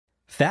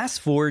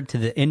Fast forward to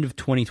the end of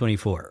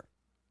 2024.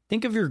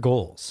 Think of your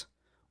goals.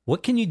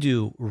 What can you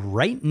do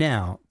right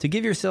now to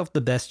give yourself the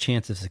best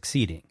chance of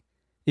succeeding?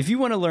 If you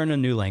want to learn a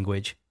new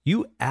language,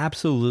 you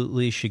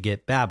absolutely should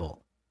get Babbel.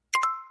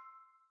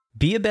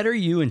 Be a better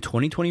you in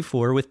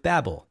 2024 with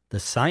Babbel, the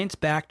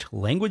science-backed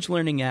language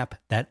learning app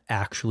that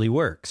actually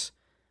works.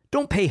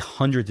 Don't pay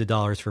hundreds of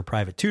dollars for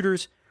private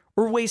tutors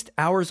or waste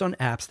hours on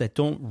apps that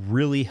don't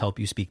really help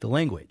you speak the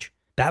language.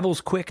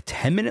 Babbel's quick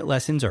 10-minute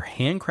lessons are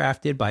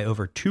handcrafted by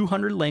over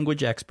 200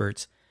 language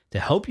experts to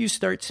help you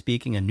start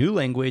speaking a new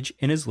language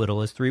in as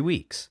little as 3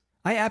 weeks.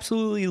 I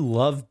absolutely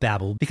love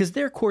Babbel because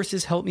their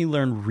courses help me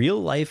learn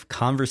real-life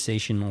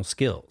conversational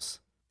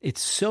skills.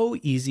 It's so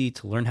easy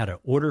to learn how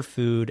to order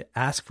food,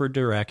 ask for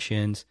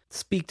directions,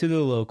 speak to the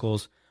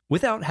locals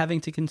without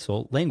having to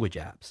consult language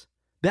apps.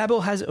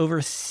 Babbel has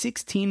over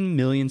 16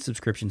 million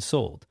subscriptions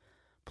sold.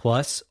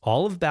 Plus,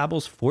 all of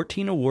Babbel's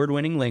 14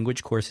 award-winning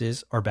language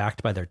courses are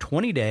backed by their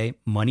 20-day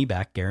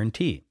money-back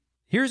guarantee.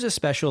 Here's a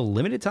special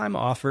limited-time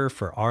offer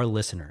for our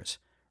listeners.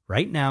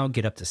 Right now,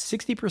 get up to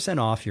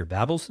 60% off your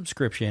Babbel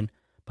subscription,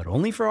 but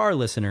only for our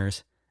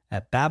listeners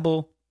at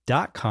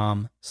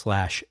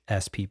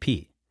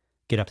babbel.com/SPP.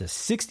 Get up to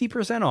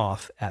 60%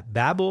 off at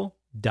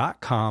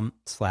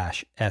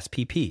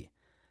babbel.com/SPP.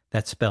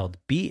 That's spelled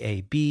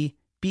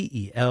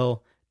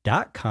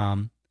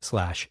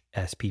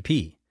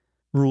BABBEL.com/SPP.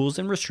 Rules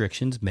and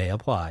restrictions may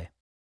apply.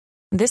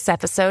 This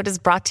episode is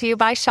brought to you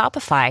by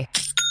Shopify.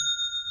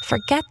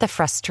 Forget the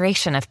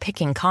frustration of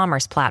picking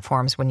commerce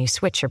platforms when you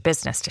switch your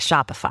business to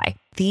Shopify,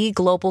 the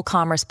global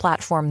commerce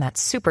platform that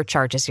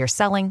supercharges your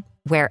selling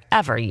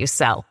wherever you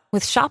sell.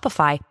 With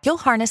Shopify, you'll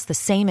harness the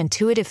same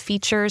intuitive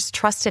features,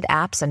 trusted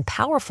apps, and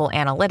powerful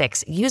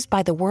analytics used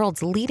by the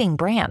world's leading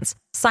brands.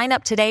 Sign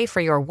up today for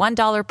your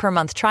 $1 per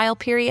month trial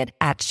period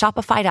at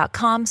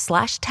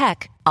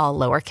shopify.com/tech, all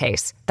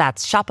lowercase.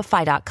 That's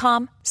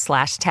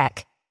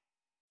shopify.com/tech.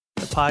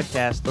 The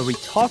podcast where we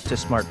talk to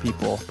smart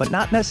people, but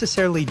not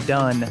necessarily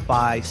done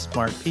by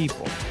smart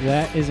people.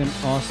 That is an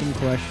awesome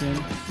question.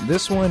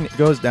 This one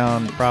goes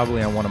down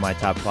probably on one of my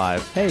top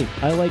 5. Hey,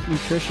 I like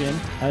nutrition.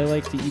 I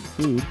like to eat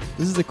food.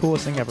 This is the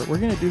coolest thing ever. We're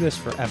going to do this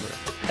forever.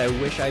 I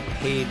wish I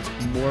paid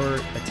more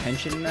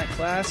attention in that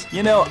class.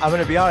 You know, I'm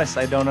going to be honest,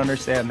 I don't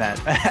understand that.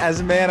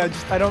 As a man,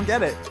 I don't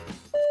get it.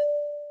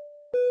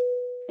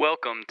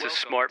 Welcome to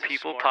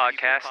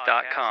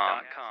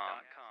smartpeoplepodcast.com.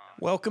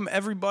 Welcome,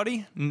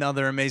 everybody.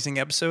 Another amazing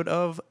episode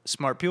of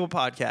Smart People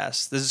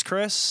Podcast. This is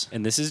Chris.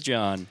 And this is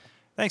John.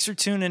 Thanks for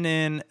tuning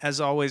in.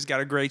 As always,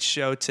 got a great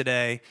show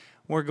today.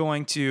 We're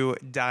going to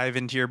dive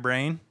into your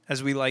brain,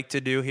 as we like to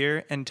do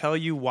here, and tell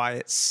you why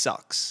it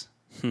sucks.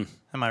 Am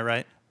I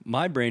right?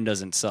 My brain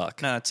doesn't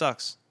suck. No, it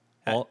sucks.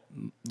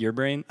 Your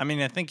brain? I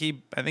mean, I think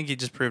he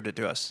just proved it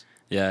to us.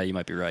 Yeah, you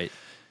might be right.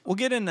 We'll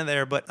get into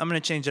there, but I'm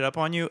going to change it up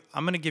on you.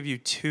 I'm going to give you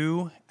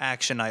 2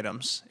 action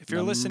items. If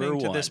you're listening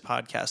to this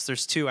podcast,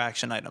 there's 2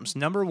 action items.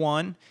 Number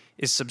 1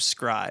 is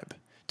subscribe.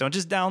 Don't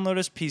just download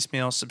us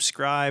piecemeal.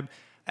 Subscribe.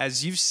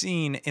 As you've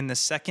seen in the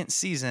second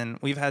season,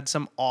 we've had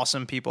some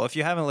awesome people. If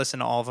you haven't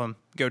listened to all of them,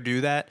 go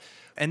do that.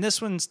 And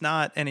this one's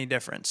not any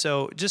different.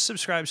 So just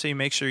subscribe so you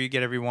make sure you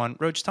get everyone.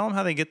 Roach, tell them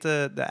how they get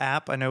the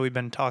app. I know we've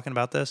been talking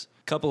about this.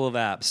 Couple of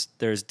apps.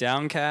 There's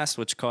Downcast,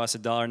 which costs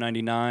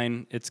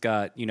 $1.99. It's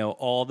got,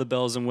 all the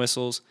bells and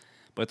whistles,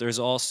 but there's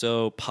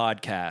also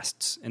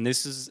Podcasts, and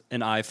this is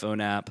an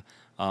iPhone app.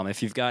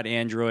 If you've got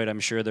Android,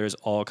 I'm sure there's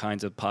all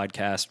kinds of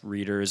podcast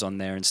readers on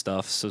there and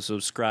stuff, so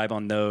subscribe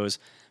on those.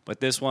 But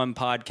this one,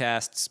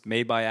 Podcasts,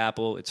 made by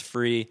Apple. It's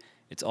free.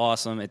 It's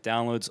awesome. It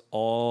downloads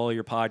all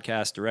your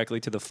podcasts directly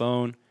to the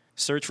phone.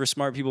 Search for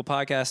Smart People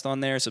Podcast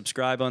on there.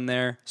 Subscribe on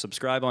there.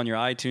 Subscribe on your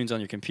iTunes,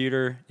 on your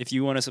computer. If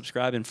you want to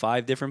subscribe in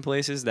 5 different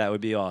places, that would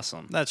be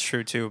awesome. That's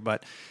true, too.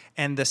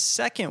 And the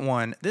second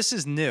one, this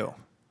is new. All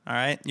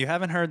right? You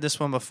haven't heard this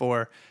one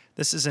before.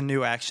 This is a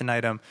new action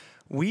item.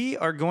 We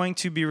are going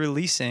to be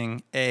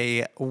releasing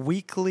a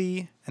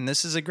weekly, and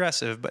this is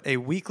aggressive, but a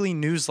weekly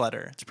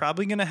newsletter. It's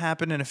probably going to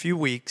happen in a few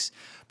weeks.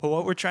 But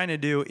what we're trying to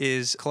do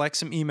is collect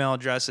some email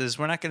addresses.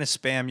 We're not going to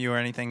spam you or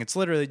anything. It's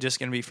literally just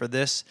going to be for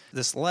this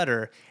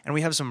letter. And we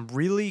have some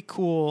really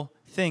cool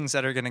things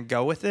that are going to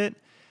go with it.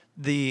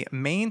 The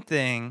main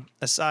thing,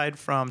 aside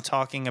from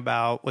talking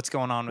about what's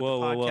going on with the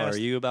podcast. Whoa. Are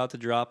you about to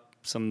drop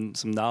some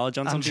knowledge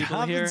on some people here?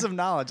 I'm dropping some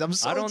knowledge. I'm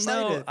so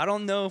excited. I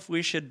don't know if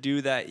we should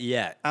do that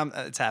yet.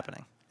 It's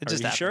happening. It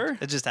just happened. Sure?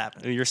 It just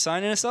happened. You're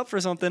signing us up for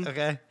something.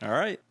 Okay. All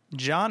right.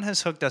 John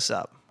has hooked us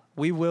up.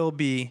 We will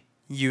be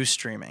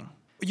Ustreaming.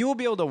 You will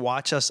be able to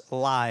watch us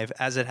live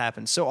as it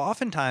happens. So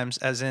oftentimes,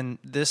 as in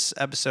this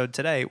episode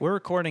today, we're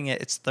recording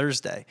it, it's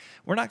Thursday.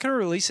 We're not going to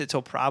release it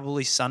till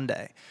probably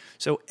Sunday.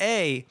 So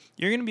A,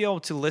 you're going to be able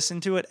to listen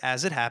to it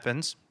as it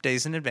happens,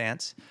 days in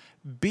advance.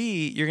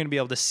 B, you're going to be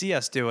able to see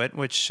us do it,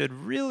 which should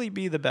really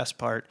be the best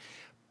part.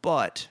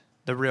 But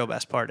the real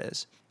best part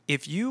is,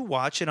 if you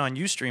watch it on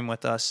Ustream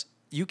with us,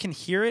 you can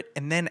hear it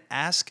and then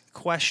ask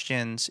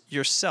questions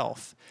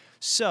yourself.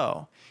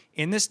 So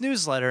in this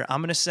newsletter,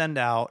 I'm going to send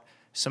out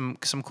some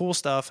cool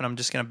stuff, and I'm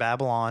just going to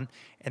babble on.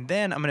 And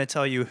then I'm going to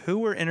tell you who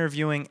we're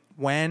interviewing,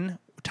 when,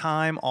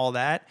 time, all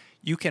that.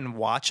 You can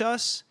watch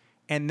us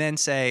and then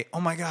say, oh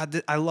my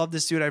God, I love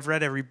this dude. I've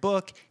read every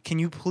book. Can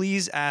you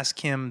please ask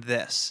him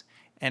this?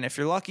 And if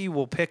you're lucky,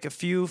 we'll pick a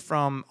few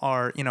from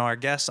our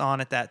guests on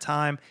at that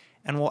time,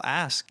 and we'll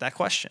ask that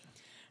question.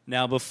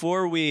 Now,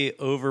 before we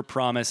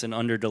overpromise and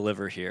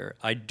underdeliver here,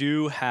 I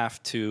do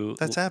have to...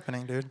 That's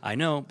happening, dude. I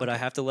know, but I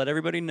have to let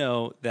everybody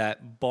know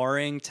that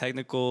barring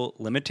technical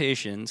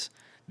limitations,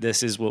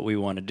 this is what we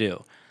want to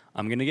do.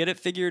 I'm going to get it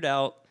figured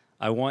out.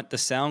 I want the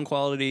sound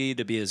quality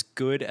to be as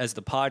good as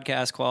the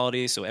podcast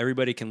quality so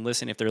everybody can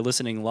listen. If they're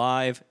listening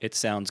live, it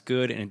sounds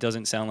good and it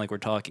doesn't sound like we're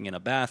talking in a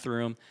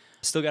bathroom.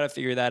 Still got to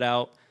figure that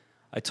out.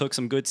 I took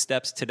some good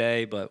steps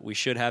today, but we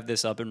should have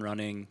this up and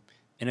running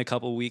in a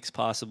couple weeks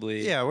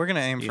possibly. Yeah, we're going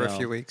to aim for a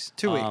few weeks.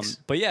 2 weeks.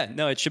 But yeah,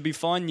 no, it should be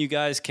fun. You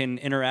guys can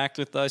interact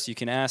with us. You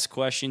can ask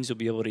questions. You'll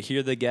be able to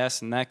hear the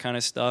guests and that kind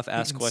of stuff.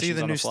 Ask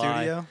questions on the fly. See the new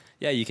studio?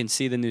 Yeah, you can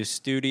see the new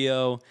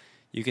studio.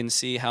 You can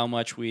see how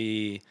much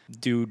we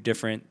do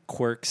different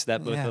quirks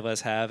that both of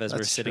us have as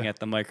we're sitting at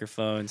the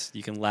microphones.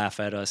 You can laugh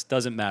at us.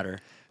 Doesn't matter.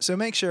 So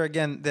make sure,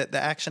 again, that the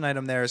action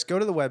item there is go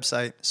to the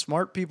website,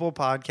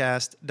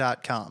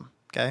 smartpeoplepodcast.com,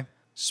 okay?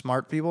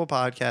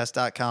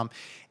 smartpeoplepodcast.com.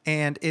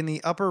 And in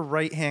the upper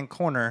right-hand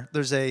corner,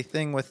 there's a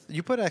thing with,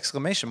 you put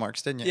exclamation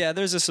marks, didn't you? Yeah,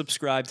 there's a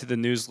subscribe to the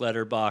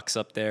newsletter box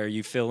up there.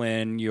 You fill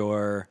in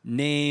your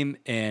name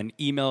and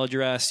email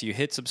address. You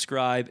hit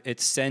subscribe. It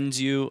sends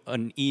you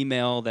an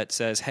email that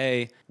says,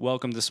 hey,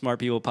 welcome to Smart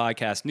People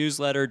Podcast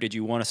newsletter. Did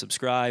you want to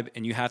subscribe?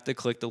 And you have to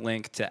click the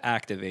link to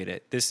activate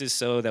it. This is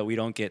so that we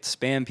don't get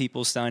spam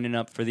people signing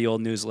up for the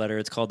old newsletter.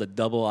 It's called a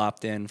double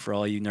opt-in for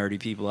all you nerdy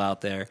people out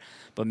there.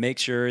 But make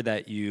sure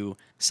that you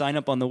sign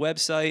up on the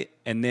website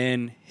and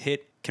then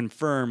hit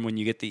confirm when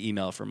you get the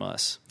email from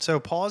us. So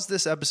pause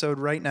this episode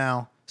right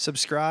now,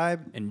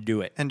 subscribe, and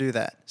do it. And do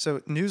that.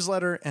 So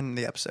newsletter and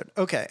the episode.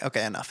 Okay,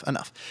 enough. All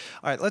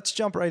right, let's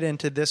jump right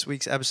into this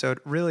week's episode.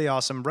 Really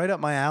awesome, right up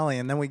my alley.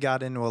 And then we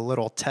got into a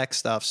little tech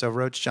stuff, so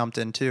Roach jumped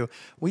in too.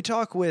 We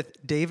talk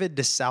with David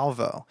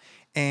DiSalvo.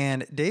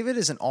 And David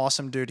is an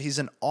awesome dude. He's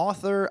an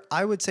author,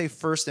 I would say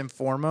first and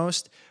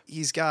foremost.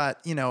 He's got,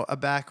 a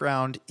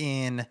background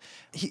in,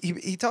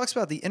 he talks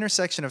about the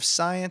intersection of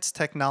science,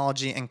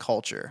 technology, and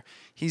culture.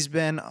 He's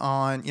been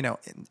on,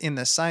 in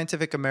the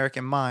Scientific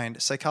American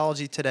Mind,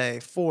 Psychology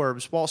Today,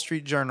 Forbes, Wall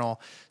Street Journal,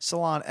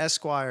 Salon,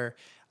 Esquire,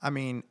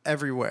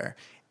 everywhere.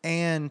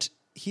 And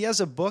he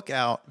has a book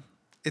out.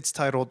 It's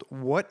titled,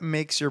 What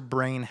Makes Your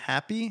Brain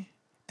Happy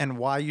and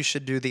Why You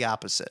Should Do the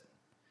Opposite.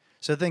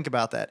 So think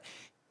about that.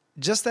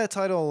 Just that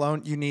title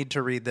alone, you need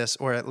to read this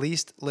or at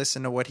least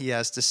listen to what he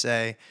has to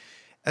say.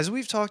 As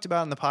we've talked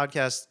about in the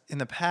podcast in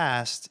the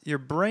past, your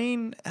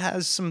brain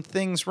has some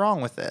things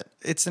wrong with it.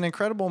 It's an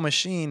incredible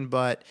machine,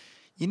 but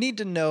you need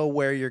to know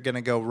where you're going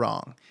to go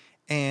wrong.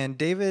 And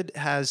David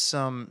has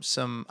some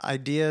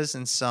ideas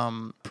and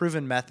some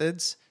proven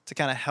methods to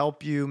kind of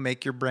help you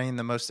make your brain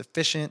the most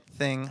efficient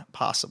thing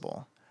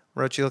possible.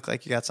 Roach, you look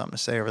like you got something to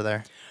say over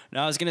there.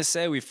 No, I was going to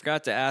say we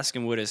forgot to ask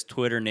him what his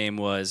Twitter name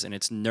was, and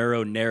it's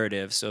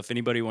NeuroNarrative. So if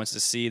anybody wants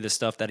to see the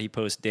stuff that he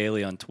posts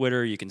daily on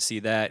Twitter, you can see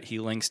that. He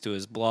links to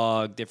his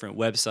blog, different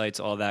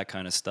websites, all that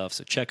kind of stuff.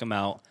 So check him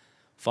out.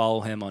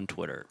 Follow him on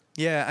Twitter.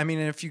 Yeah, and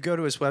if you go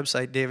to his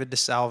website,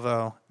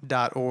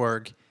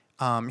 daviddisalvo.org,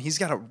 he's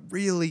got a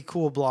really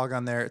cool blog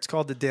on there. It's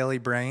called The Daily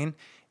Brain.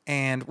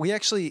 And we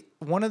actually,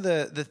 one of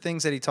the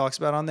things that he talks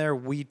about on there,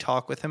 we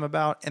talk with him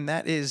about, and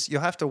that is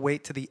you'll have to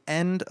wait to the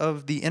end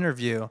of the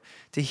interview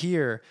to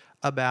hear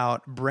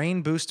about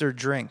brain booster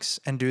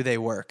drinks and do they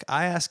work.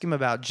 I ask him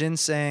about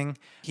ginseng.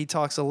 He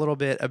talks a little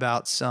bit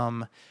about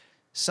some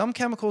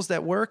chemicals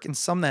that work and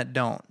some that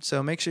don't.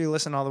 So make sure you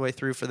listen all the way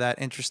through for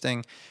that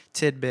interesting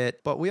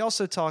tidbit. But we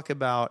also talk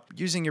about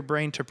using your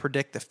brain to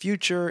predict the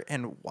future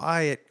and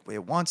why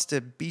it wants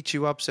to beat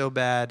you up so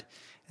bad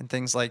and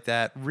things like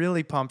that.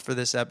 Really pumped for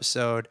this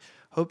episode.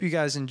 Hope you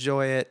guys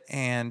enjoy it.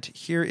 And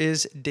here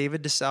is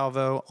David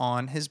DiSalvo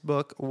on his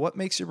book, What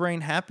Makes Your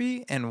Brain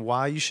Happy and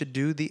Why You Should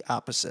Do the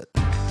Opposite.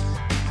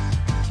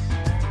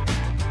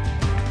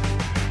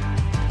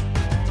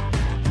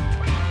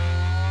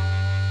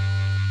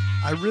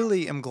 I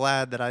really am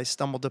glad that I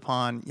stumbled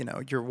upon,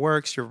 your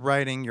works, your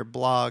writing, your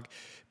blog,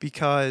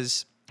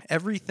 because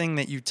everything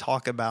that you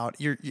talk about,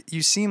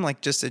 you seem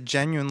like just a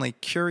genuinely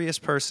curious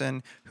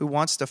person who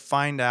wants to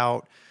find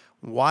out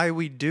why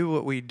we do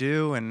what we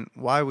do and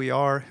why we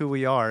are who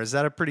we are. Is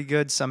that a pretty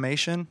good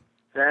summation?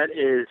 That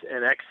is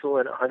an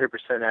excellent 100%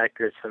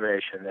 accurate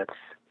summation. That's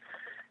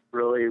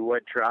really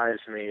what drives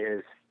me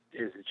is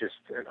just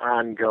an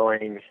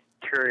ongoing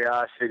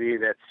curiosity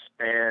that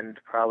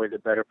spanned probably the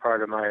better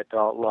part of my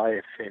adult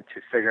life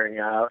into figuring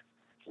out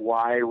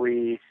why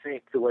we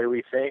think the way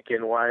we think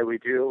and why we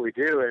do what we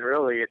do. And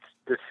really, it's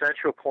the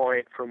central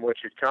point from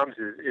which it comes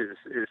is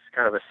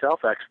kind of a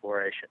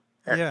self-exploration.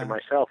 Asking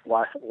myself,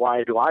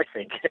 why do I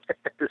think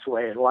this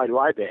way and why do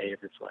I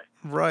behave this way?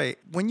 Right.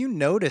 When you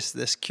notice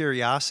this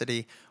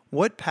curiosity,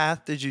 what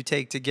path did you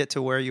take to get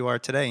to where you are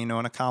today? An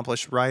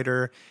accomplished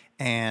writer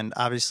and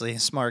obviously a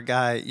smart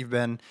guy. You've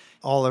been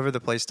all over the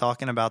place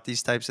talking about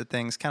these types of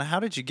things. Kind of how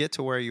did you get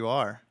to where you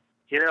are?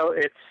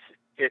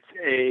 It's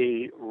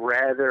a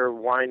rather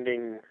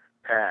winding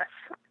path.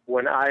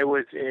 When I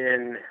was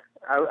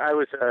I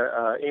was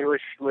a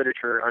English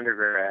literature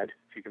undergrad,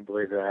 if you can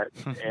believe that,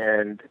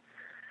 and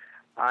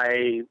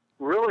I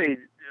really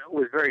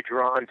was very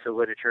drawn to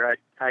literature.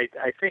 I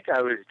think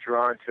I was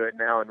drawn to it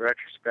now in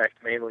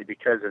retrospect mainly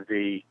because of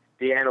the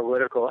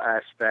analytical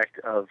aspect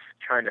of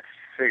trying to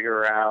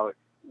figure out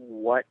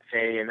what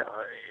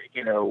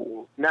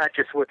not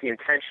just what the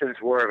intentions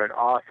were of an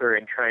author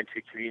in trying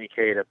to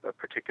communicate a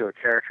particular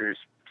character's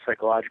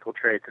psychological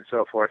traits and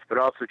so forth, but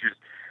also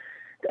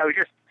I was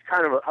just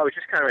kind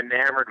of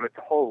enamored with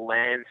the whole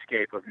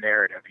landscape of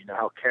narrative,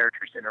 how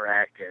characters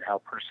interacted, how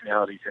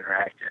personalities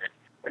interacted.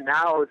 And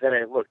now that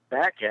I look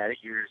back at it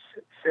years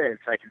since,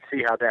 I can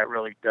see how that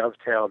really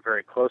dovetailed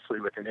very closely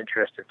with an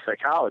interest in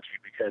psychology,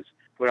 because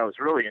what I was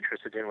really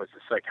interested in was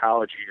the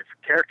psychology of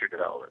character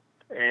development.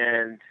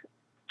 And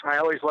I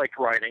always liked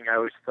writing. I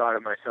always thought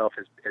of myself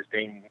as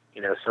being,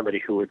 somebody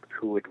who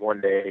would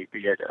one day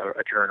be a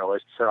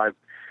journalist. So I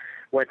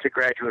went to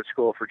graduate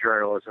school for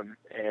journalism,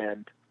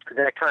 and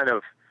that kind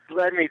of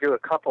led me to a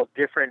couple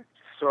different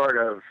sort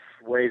of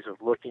ways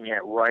of looking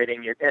at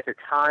writing. At the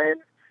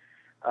time,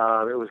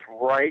 it was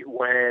right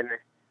when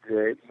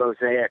the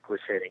mosaic was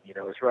hitting. It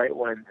was right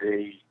when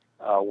the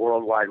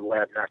World Wide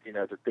Web,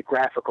 the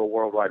graphical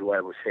World Wide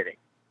Web was hitting.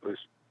 It was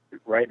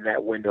right in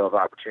that window of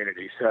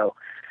opportunity. So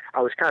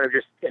I was kind of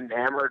just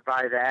enamored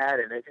by that,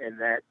 and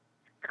that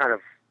kind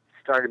of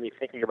started me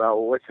thinking about,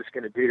 well, what's this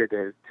going to do to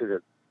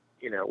the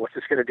what's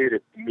this going to do to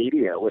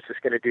media? What's this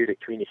going to do to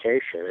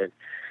communication?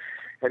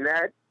 And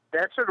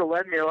that sort of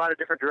led me a lot of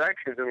different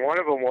directions. And one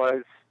of them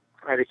was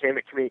I became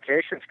a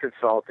communications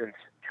consultant,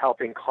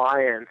 helping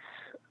clients,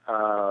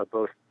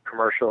 both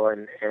commercial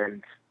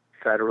and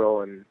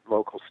federal and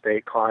local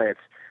state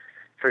clients,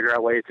 figure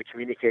out ways to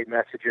communicate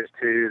messages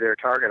to their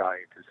target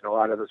audiences. And a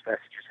lot of those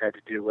messages had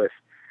to do with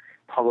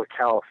public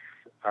health,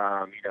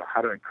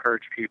 how to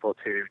encourage people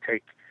to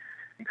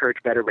encourage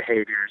better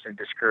behaviors and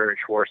discourage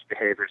worse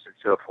behaviors and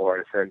so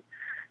forth. And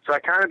so I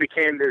kind of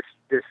became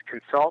this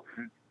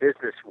consultant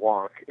business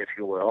wonk, if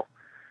you will.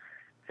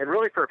 And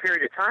really for a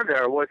period of time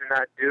there, I was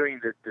not doing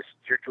the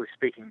strictly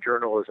speaking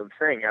journalism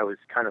thing. I was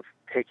kind of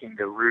taking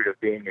the route of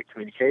being a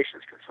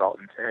communications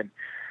consultant. And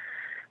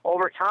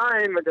over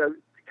time,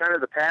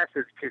 the path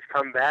has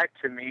come back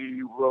to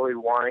me really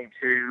wanting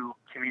to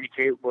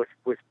communicate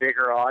with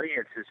bigger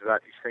audiences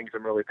about these things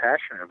I'm really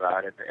passionate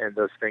about. And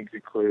those things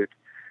include,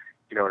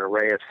 an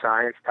array of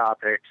science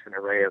topics, an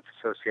array of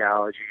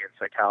sociology and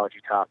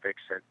psychology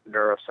topics, and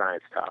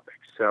neuroscience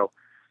topics. So,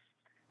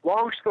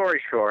 long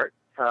story short,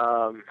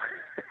 it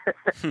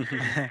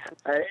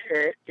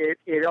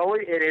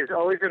has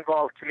always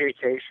involved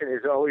communication.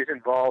 It has always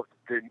involved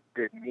the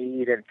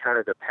need and kind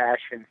of the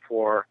passion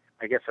for,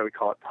 I guess I would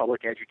call it,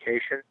 public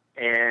education.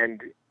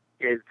 And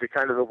is the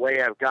kind of the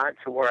way I've gotten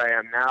to where I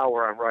am now,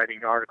 where I'm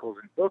writing articles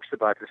and books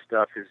about this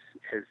stuff,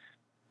 has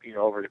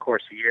over the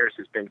course of years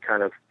has been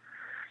kind of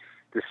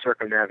this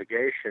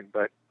circumnavigation.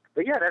 But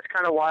yeah, that's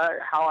kind of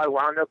how I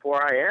wound up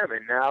where I am.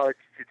 And now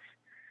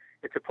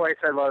it's a place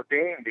I love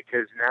being,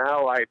 because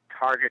now I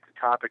target the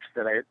topics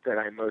that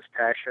I'm most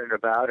passionate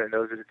about, and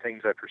those are the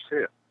things I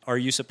pursue. Are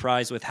you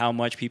surprised with how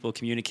much people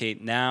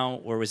communicate now,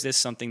 or was this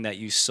something that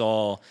you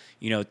saw,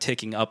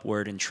 ticking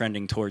upward and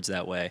trending towards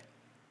that way?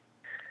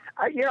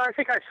 I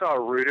think I saw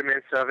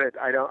rudiments of it.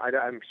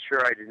 I'm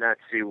sure I did not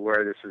see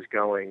where this was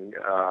going.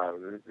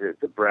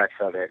 The breadth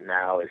of it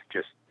now is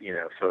just,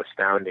 so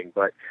astounding.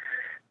 But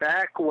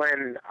back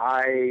when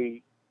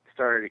I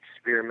started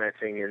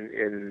experimenting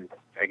in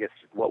I guess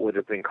what would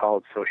have been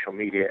called social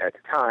media at the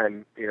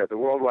time, the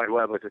World Wide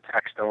Web was a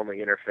text-only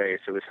interface.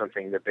 It was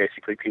something that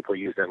basically people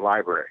used in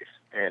libraries,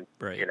 and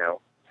right.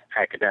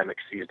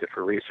 Academics used it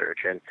for research.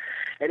 And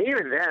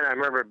even then, I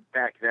remember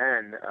back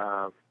then,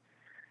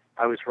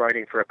 I was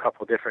writing for a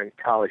couple different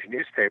college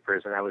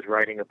newspapers, and I was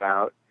writing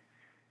about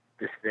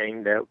this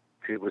thing that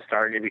was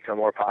starting to become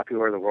more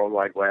popular, the World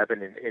Wide Web,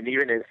 and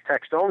even in its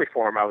text-only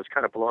form, I was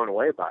kind of blown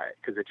away by it,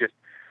 because it just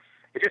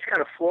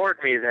kind of floored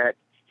me that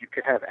you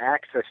could have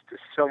access to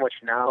so much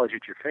knowledge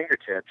at your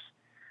fingertips,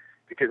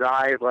 because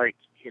I, like,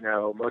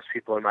 most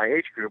people in my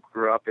age group,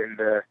 grew up in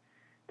the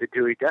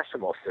Dewey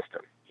Decimal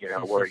System,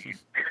 where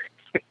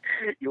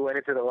you went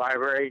into the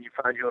library and you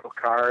found your little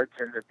cards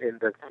in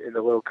the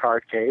little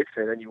card case,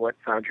 and then you went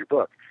and found your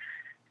book.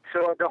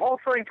 So the whole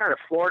thing kind of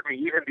floored me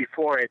even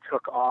before it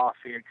took off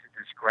into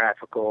this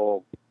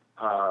graphical,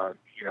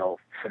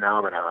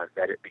 phenomenon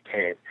that it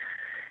became.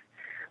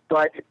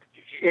 But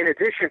in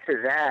addition to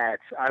that,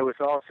 I was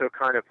also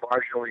kind of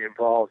marginally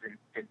involved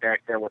in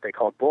back then what they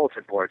called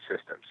bulletin board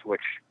systems,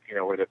 which,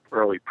 were the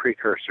early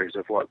precursors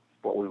of what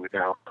we would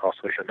now call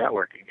social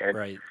networking. And,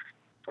 right.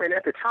 And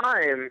at the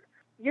time,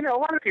 a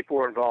lot of people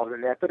were involved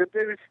in that, but it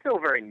was still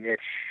very niche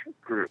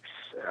groups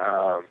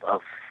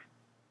of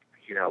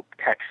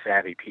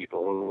tech-savvy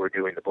people who were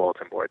doing the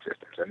bulletin board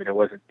systems. I mean, it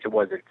wasn't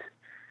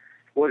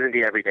wasn't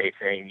the everyday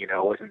thing.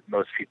 Wasn't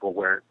most people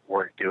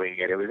weren't doing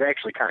it. It was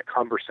actually kind of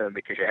cumbersome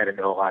because you had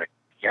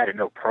to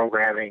know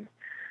programming.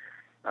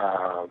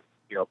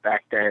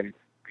 Back then,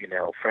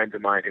 friends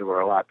of mine who were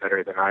a lot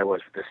better than I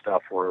was with this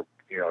stuff were,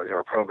 they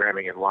were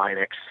programming in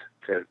Linux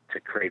to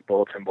create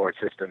bulletin board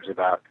systems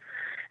about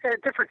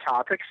different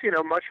topics,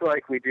 much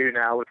like we do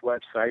now with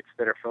websites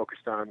that are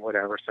focused on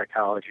whatever,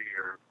 psychology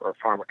or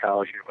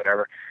pharmacology or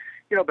whatever.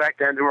 Back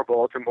then there were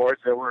bulletin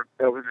boards that were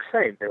the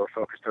same. They were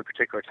focused on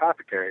particular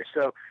topic areas.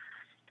 So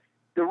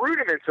the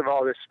rudiments of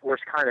all this was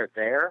kind of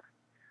there.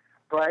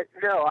 But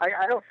no,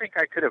 I don't think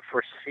I could have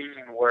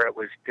foreseen where it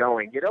was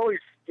going.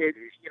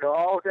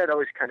 All of that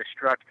always kind of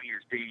struck me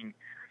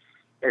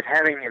as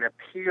having an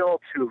appeal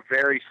to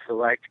very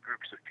select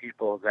groups of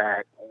people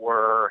that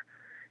were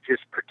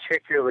just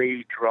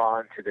particularly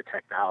drawn to the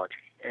technology.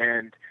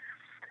 And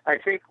I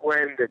think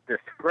when the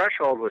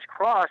threshold was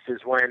crossed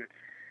is when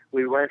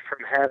we went from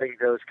having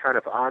those kind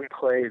of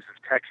enclaves of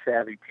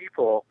tech-savvy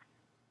people,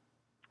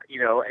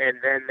 and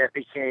then that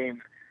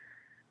became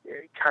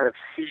kind of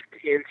seeped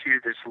into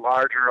this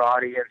larger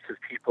audience of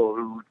people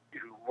who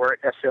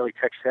weren't necessarily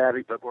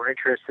tech-savvy but were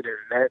interested in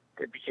that.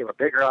 It became a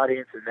bigger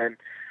audience, and then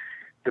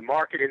the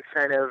market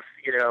incentive,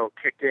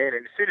 kicked in.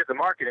 And as soon as the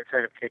market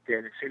incentive kicked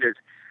in, as soon as,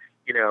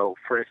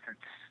 for instance,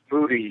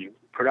 movie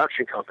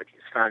production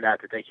companies found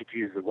out that they could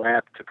use the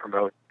web to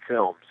promote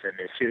films, and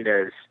as soon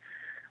as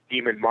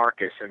Neiman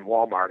Marcus and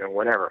Walmart and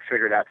whatever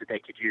figured out that they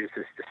could use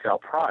this to sell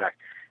product,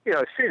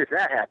 as soon as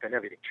that happened,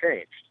 everything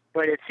changed.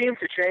 But it seems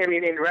to change. I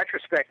mean, in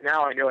retrospect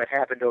now, I know it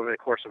happened over the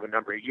course of a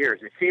number of years.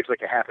 It seems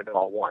like it happened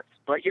all at once.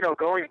 But,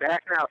 going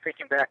back now,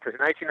 thinking back, because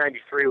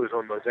 1993 was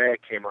when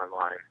Mosaic came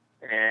online.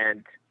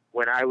 And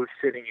when I was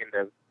sitting in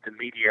the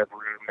media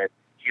room at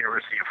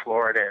University of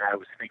Florida, and I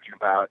was thinking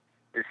about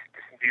this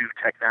new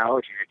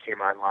technology that came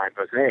online,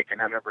 Mosaic,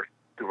 and I remember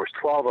there was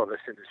 12 of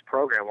us in this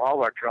program. All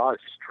of our jaws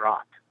just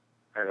dropped.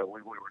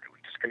 We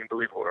just couldn't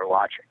believe what we were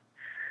watching.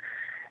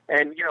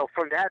 And,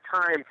 from that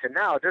time to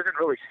now, it doesn't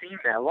really seem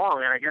that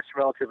long. And I guess,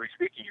 relatively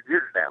speaking, it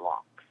isn't that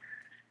long.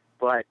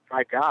 But,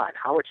 my God,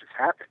 how much has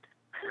happened?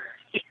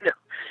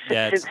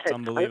 Yeah, it's in that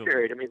unbelievable. time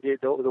period. I mean,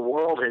 the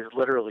world has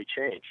literally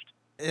changed.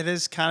 It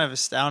is kind of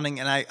astounding.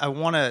 And I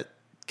want to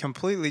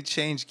completely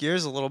change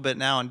gears a little bit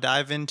now and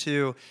dive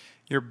into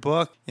your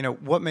book,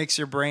 what makes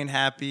your brain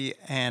happy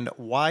and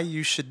why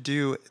you should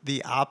do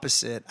the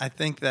opposite. I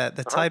think that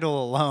the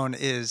title alone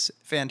is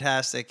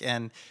fantastic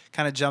and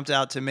kind of jumped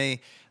out to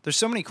me. There's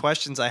so many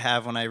questions I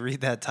have when I read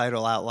that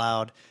title out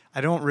loud.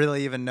 I don't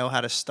really even know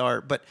how to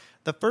start. But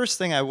the first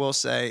thing I will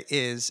say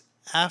is,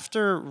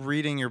 after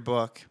reading your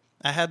book,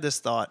 I had this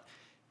thought.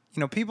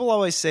 People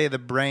always say the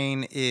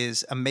brain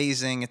is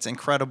amazing, it's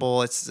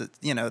incredible, it's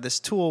this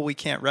tool we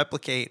can't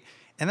replicate.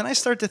 And then I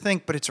start to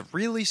think, but it's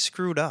really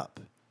screwed up.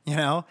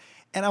 And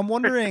I'm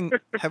wondering,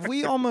 have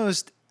we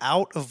almost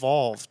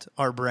out-evolved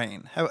our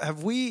brain?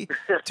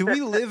 Do we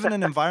live in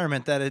an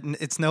environment that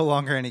it's no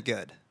longer any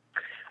good?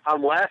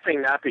 I'm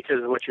laughing not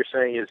because what you're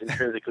saying is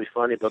intrinsically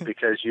funny, but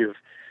because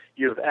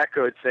you've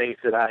echoed things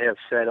that I have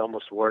said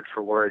almost word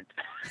for word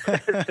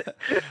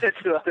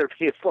to other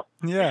people.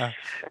 Yeah.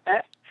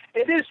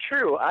 It is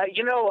true.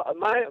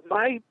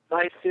 My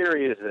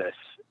theory is this.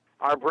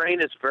 Our brain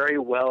is very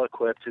well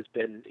equipped, has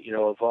been,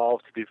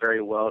 evolved to be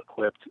very well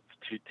equipped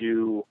to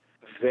do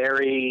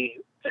very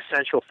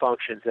essential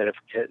functions that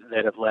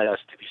have led us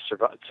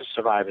to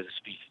survive as a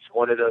species.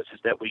 One of those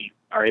is that we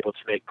are able to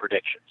make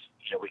predictions.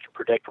 We can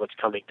predict what's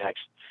coming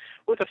next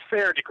with a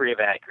fair degree of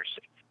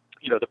accuracy.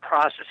 The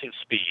processing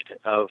speed is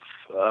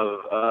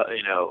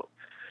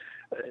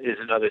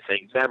another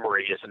thing.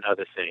 Memory is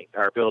another thing.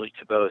 Our ability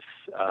to both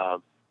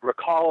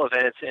recall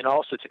events and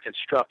also to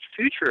construct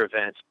future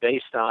events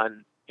based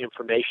on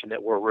information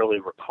that we're really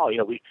recall.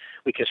 We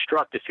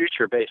construct the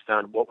future based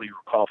on what we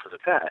recall from the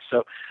past.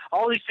 So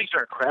all these things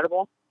are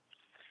incredible,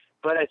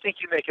 but I think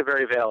you make a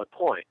very valid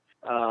point.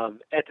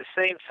 At the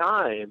same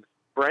time,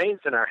 brains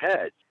in our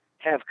heads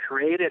have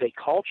created a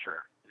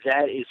culture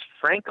that is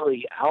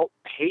frankly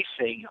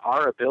outpacing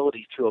our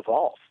ability to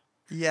evolve.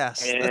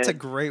 Yes, And that's a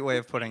great way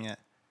of putting it.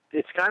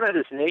 It's kind of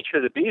this nature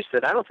of the beast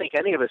that I don't think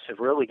any of us have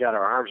really got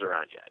our arms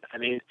around yet. I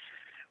mean,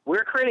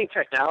 we're creating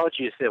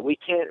technologies that we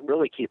can't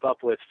really keep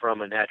up with from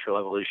a natural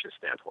evolution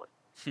standpoint.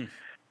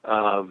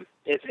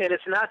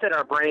 It's not that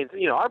our brains,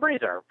 our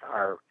brains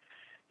are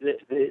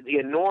the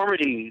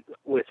enormity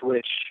with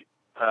which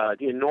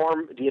the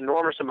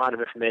enormous amount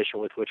of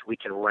information with which we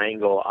can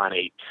wrangle on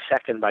a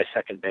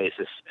second-by-second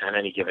basis on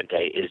any given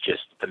day is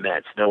just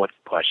immense. No one can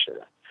question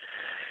that.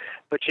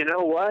 But you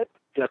know what?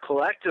 The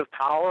collective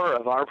power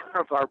of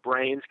our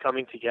brains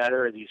coming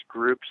together, these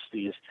groups,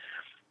 these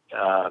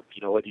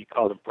whether you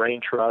call them brain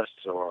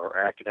trusts or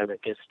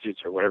academic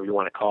institutes or whatever you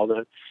want to call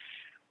them,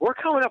 we're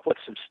coming up with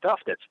some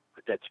stuff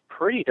that's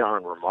pretty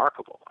darn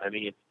remarkable. I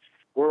mean,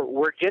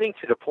 we're getting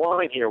to the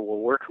point here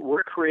where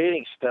we're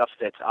creating stuff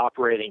that's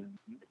operating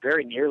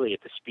very nearly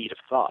at the speed of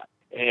thought.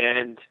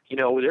 And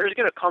there's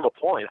going to come a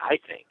point, I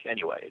think.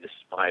 Anyway, this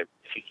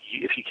is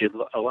if you could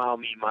allow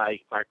me my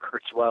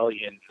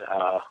Kurzweilian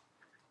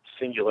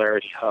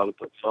singularity hub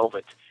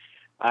moment.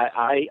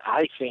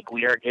 I think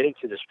we are getting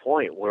to this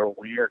point where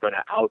we are going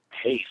to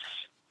outpace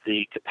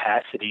the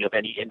capacity of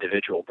any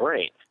individual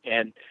brain,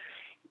 and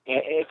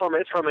from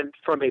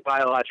a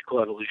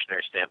biological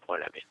evolutionary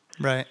standpoint, I mean.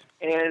 Right.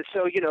 And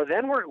so,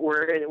 then we're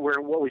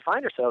what we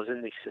find ourselves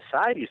in these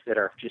societies that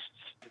are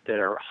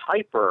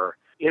hyper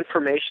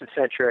information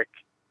centric,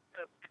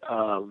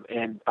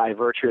 and by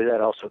virtue of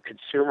that also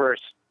consumer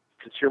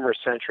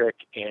centric,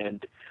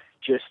 and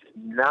just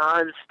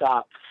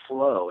nonstop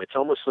flow. It's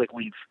almost like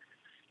we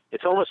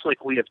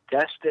have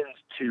destined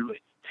to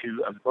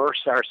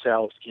immerse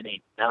ourselves in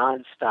a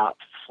nonstop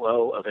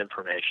flow of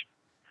information.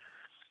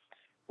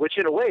 Which,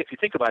 in a way, if you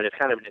think about it, it's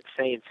kind of an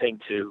insane thing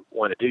to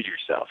want to do to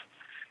yourself.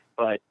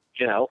 But,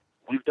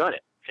 we've done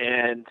it.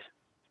 And,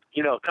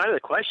 kind of the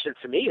question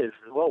to me is,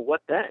 well,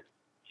 what then?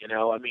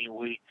 I mean,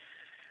 we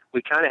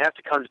kind of have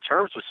to come to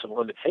terms with some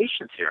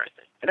limitations here, I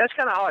think. And that's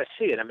kind of how I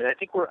see it. I mean, I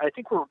think we're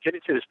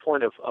getting to this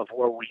point of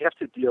where we have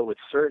to deal with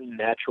certain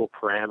natural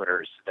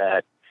parameters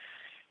that,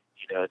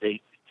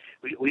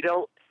 we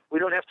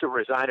don't have to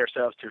resign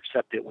ourselves to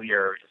accept that we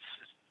are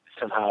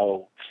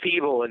somehow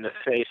feeble in the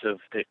face of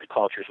the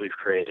cultures we've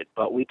created.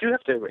 But we do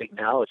have to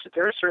acknowledge that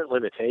there are certain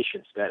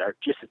limitations that are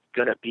just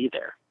going to be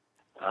there.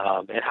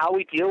 And how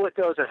we deal with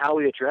those and how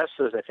we address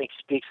those, I think,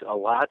 speaks a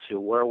lot to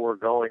where we're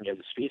going as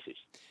a species.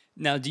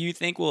 Now, do you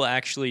think we'll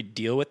actually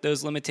deal with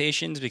those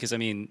limitations? Because, I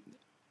mean,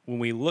 when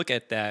we look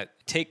at that,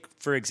 take,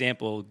 for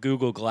example,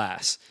 Google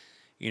Glass.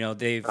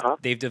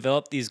 They've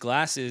developed these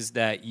glasses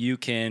that you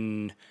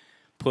can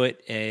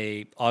put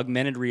a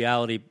augmented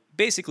reality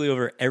basically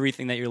over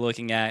everything that you're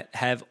looking at,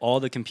 have all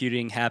the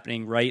computing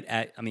happening right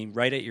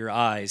at your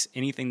eyes,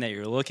 anything that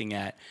you're looking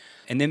at.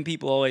 And then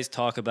people always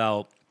talk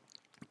about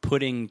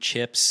putting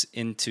chips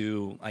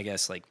into, I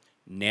guess, like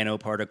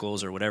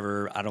nanoparticles or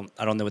whatever. I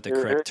don't know what the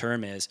correct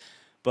term is.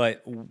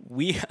 But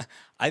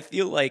I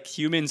feel like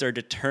humans are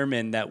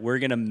determined that we're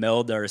going to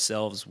meld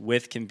ourselves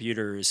with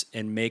computers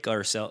and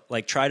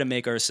try to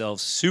make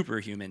ourselves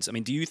superhumans. I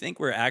mean, do you think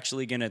we're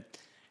actually going to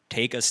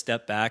take a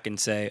step back and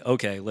say,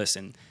 okay,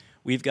 listen,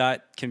 we've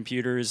got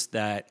computers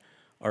that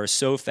are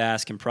so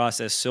fast, can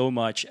process so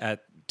much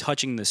at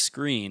touching the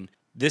screen.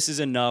 This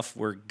is enough.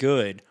 We're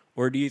good.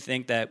 Or do you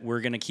think that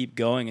we're going to keep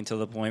going until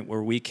the point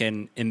where we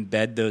can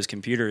embed those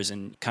computers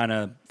and kind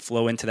of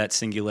flow into that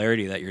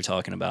singularity that you're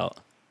talking about?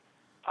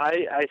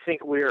 I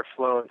think we are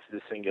flowing to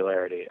the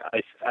singularity.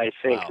 I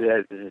think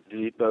that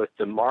both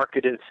the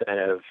market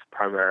incentive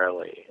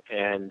primarily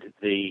and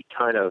the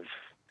kind of,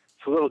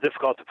 it's a little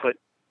difficult to put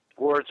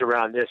words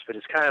around this, but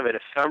it's kind of an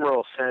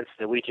ephemeral sense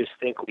that we just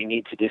think we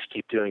need to just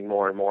keep doing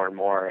more and more and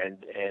more,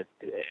 and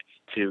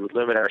to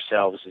limit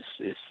ourselves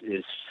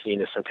is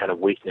seen as some kind of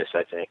weakness,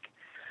 I think.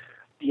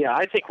 Yeah,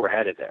 I think we're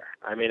headed there.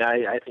 I mean,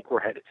 I think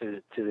we're headed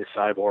to the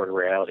cyborg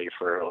reality,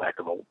 for lack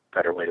of a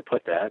better way to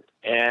put that.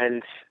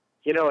 And,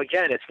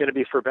 again, it's going to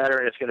be for better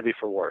and it's going to be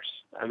for worse.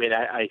 I mean,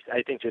 I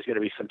think there's going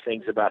to be some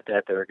things about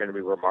that are going to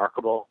be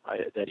remarkable,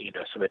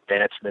 some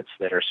advancements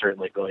that are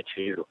certainly going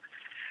to,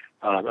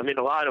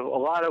 a lot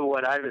of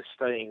what I've been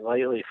studying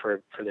lately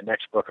for the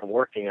next book I'm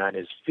working on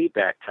is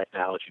feedback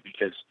technology,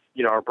 because,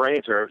 our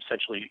brains are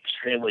essentially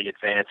extremely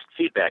advanced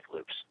feedback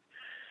loops.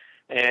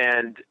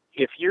 And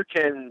if you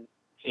can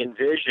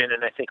envision,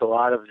 and I think a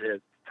lot of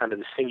the kind of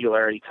the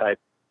singularity type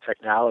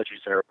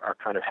technologies are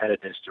kind of headed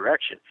in this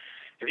direction,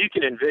 if you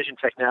can envision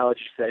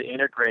technologies that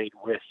integrate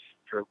with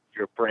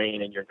your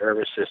brain and your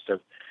nervous system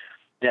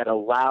that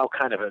allow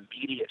kind of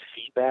immediate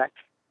feedback,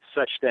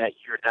 such that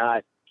you're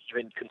not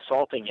even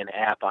consulting an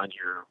app on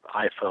your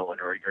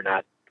iPhone, or you're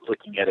not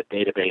looking at a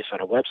database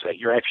on a website,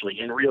 you're actually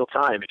in real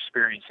time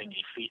experiencing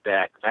a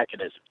feedback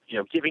mechanism,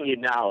 giving you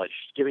knowledge,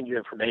 giving you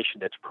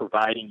information that's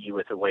providing you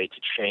with a way to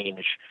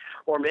change,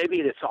 or maybe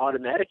it's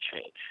automatic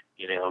change,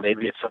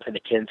 maybe it's something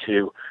akin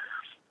to,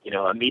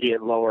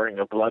 immediate lowering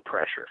of blood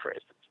pressure, for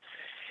instance.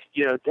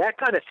 That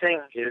kind of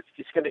thing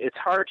it's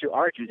hard to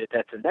argue that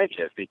that's a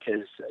negative,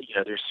 because,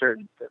 there's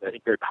certain, I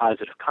think, very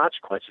positive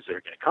consequences that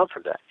are going to come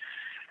from that.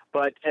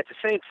 But at the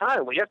same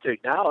time, we have to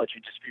acknowledge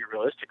and just be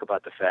realistic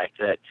about the fact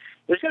that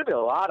there's going to be a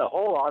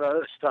whole lot of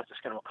other stuff that's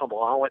going to come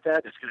along with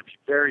that. It's going to be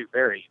very,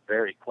 very,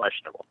 very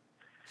questionable.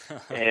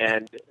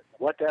 And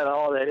what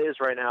all that is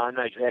right now, I'm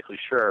not exactly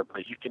sure.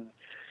 But you can,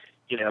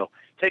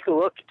 take a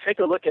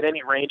look at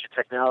any range of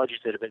technologies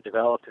that have been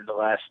developed in the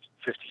last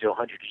 50 to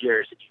 100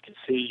 years, and you can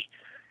see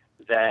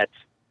that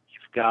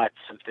you've got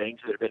some things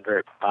that have been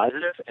very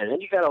positive, and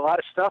then you've got a lot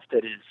of stuff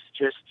that is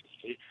just,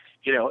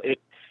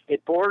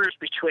 it borders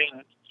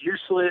between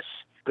useless,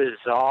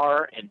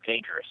 bizarre, and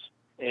dangerous.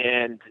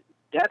 And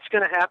that's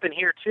going to happen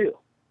here too.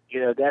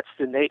 That's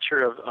the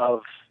nature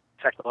of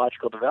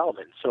technological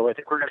development. So I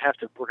think we're going to have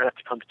to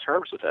come to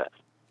terms with that.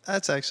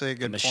 That's actually a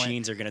good point. The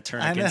machines are going to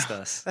turn against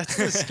us. That's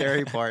the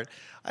scary part.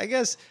 I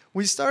guess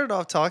we started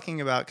off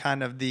talking about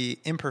kind of the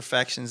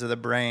imperfections of the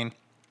brain,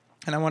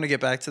 and I want to get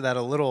back to that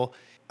a little.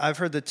 I've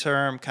heard the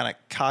term kind of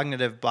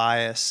cognitive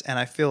bias, and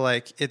I feel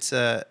like it's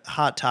a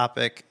hot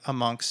topic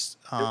amongst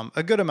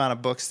a good amount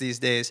of books these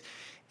days.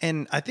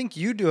 And I think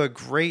you do a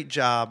great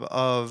job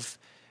of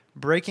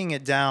breaking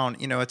it down.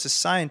 You know, it's a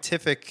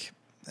scientific,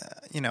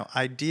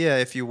 idea,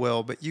 if you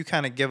will, but you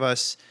kind of give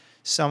us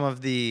some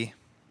of the,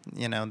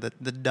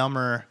 the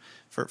dumber,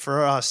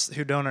 for us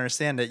who don't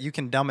understand it, you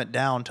can dumb it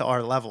down to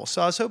our level.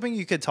 So I was hoping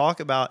you could talk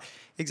about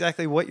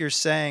exactly what you're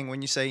saying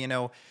when you say,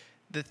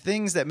 the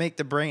things that make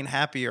the brain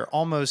happy are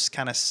almost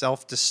kind of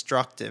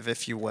self-destructive,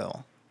 if you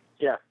will.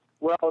 Yeah.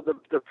 Well,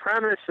 the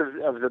premise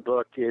of the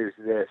book is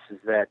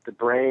that the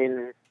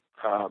brain,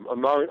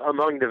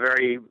 among the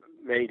very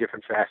many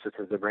different facets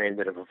of the brain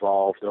that have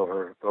evolved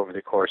over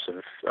the course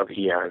of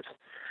eons,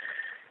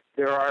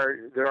 there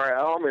are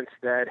elements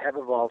that have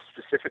evolved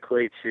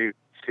specifically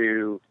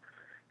to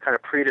kind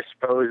of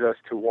predispose us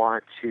to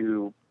want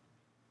to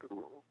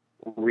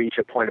reach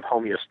a point of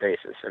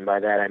homeostasis, and by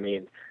that I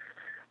mean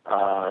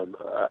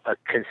a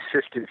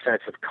consistent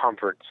sense of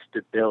comfort,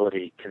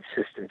 stability,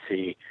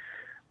 consistency,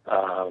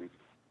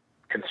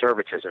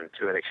 conservatism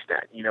to an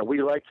extent.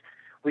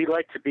 We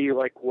like to be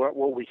like what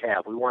we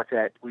have. We want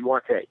that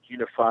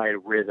unified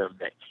rhythm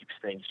that keeps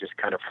things just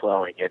kind of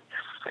flowing.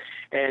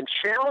 And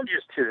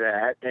challenges to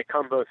that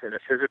come both in a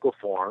physical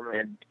form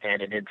and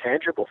an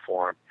intangible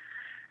form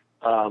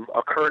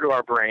occur to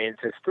our brains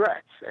as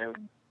threats,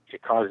 and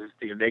it causes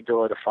the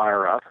amygdala to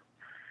fire up.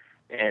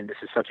 And this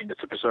is something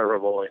that's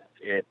observable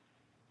in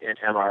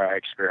MRI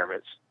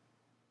experiments.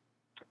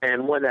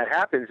 And when that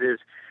happens is,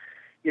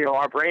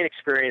 our brain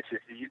experiences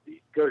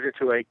goes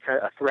into a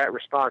threat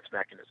response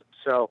mechanism.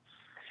 So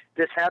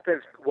this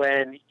happens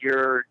when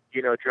you're,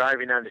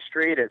 driving down the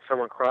street and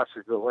someone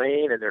crosses the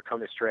lane and they're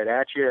coming straight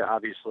at you.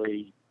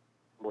 Obviously,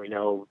 we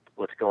know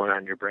what's going on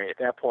in your brain at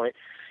that point.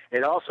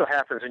 It also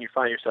happens when you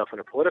find yourself in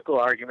a political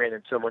argument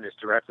and someone is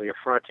directly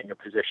affronting a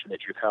position that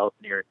you've held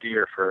near and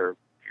dear for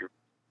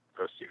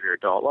most of your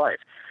adult life.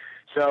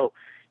 So,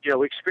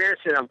 we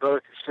experience it on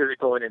both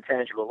physical and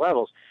intangible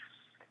levels.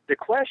 The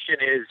question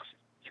is,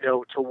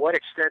 to what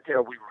extent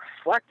are we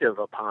reflective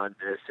upon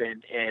this,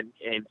 and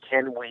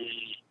can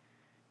we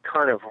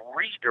kind of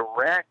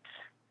redirect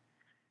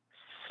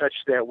such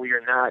that we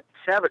are not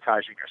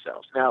sabotaging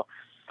ourselves? Now,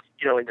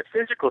 in the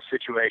physical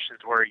situations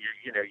where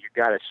you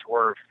got to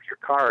swerve your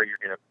car or you're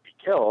going to be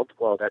killed,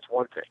 well, that's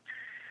one thing.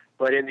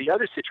 But in the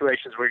other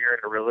situations where you're in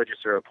a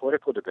religious or a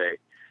political debate,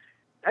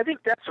 I think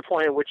that's the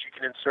point at which you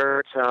can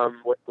insert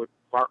what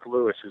Mark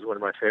Lewis, who's one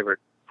of my favorite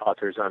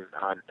authors on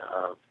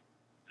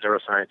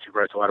neuroscience, who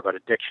writes a lot about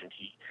addiction.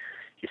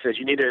 He says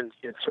you need to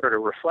insert a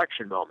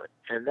reflection moment,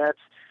 and that's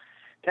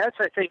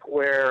I think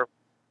where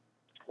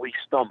we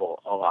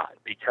stumble a lot,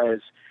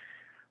 because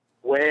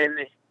when,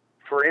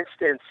 for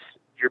instance,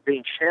 you're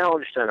being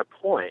challenged on a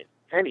point,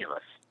 any of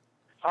us,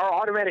 our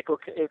automatic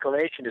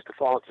inclination is to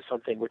fall into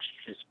something which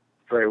is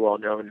very well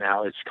known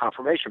now as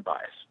confirmation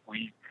bias.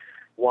 We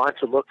want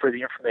to look for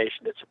the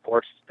information that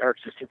supports our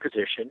existing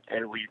position,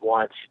 and we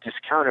want to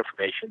discount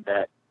information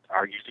that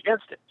argues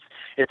against it.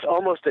 It's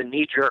almost a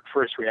knee-jerk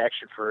first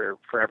reaction for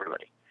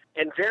everybody,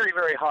 and very,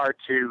 very hard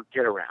to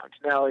get around.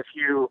 Now, if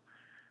you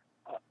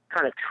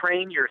kind of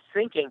train your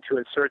thinking to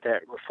insert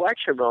that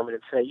reflection moment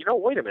and say,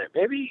 wait a minute,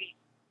 maybe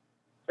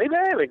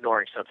I am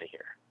ignoring something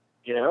here.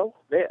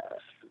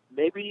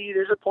 Maybe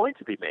there's a point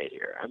to be made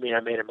here. I mean, I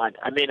may not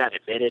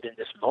admit it in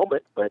this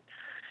moment, but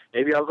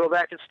maybe I'll go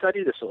back and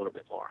study this a little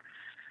bit more.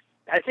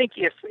 I think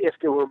if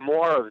there were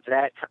more of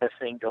that kind of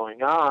thing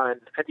going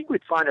on, I think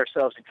we'd find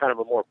ourselves in kind of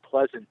a more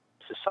pleasant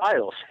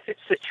societal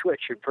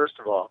situation, first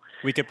of all.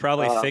 We could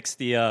probably fix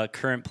the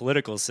current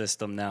political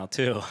system now,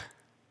 too.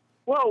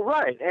 Well,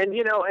 right, and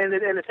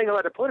the thing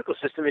about the political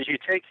system is you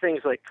take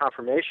things like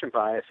confirmation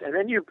bias, and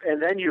then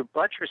you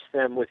buttress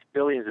them with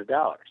billions of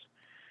dollars.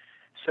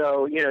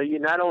 So you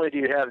not only do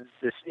you have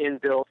this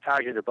inbuilt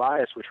cognitive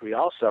bias, which we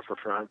all suffer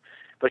from,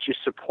 but you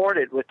support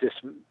it with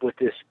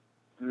this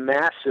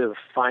massive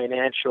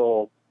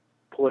financial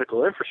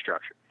political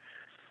infrastructure.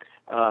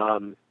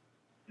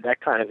 That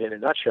kind of, in a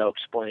nutshell,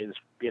 explains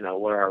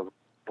what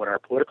our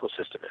political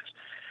system is.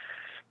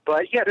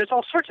 But yeah, there's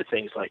all sorts of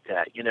things like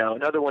that.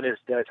 Another one is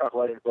that I talk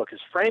about in the book is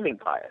framing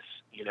bias.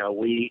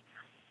 We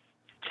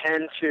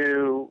tend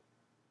to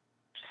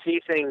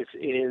see things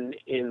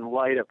in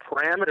light of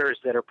parameters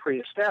that are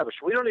pre-established.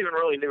 We don't even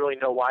really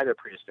know why they're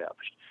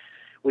pre-established.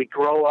 We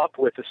grow up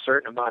with a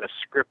certain amount of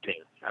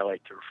scripting, I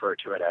like to refer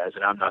to it as,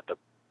 and I'm not the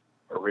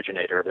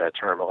originator of that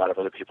term. A lot of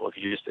other people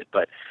have used it,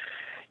 but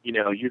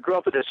you grow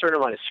up with a certain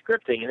amount of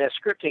scripting, and that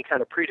scripting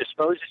kind of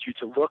predisposes you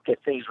to look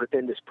at things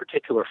within this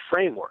particular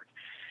framework.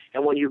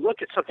 And when you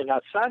look at something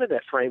outside of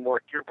that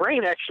framework, your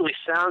brain actually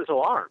sounds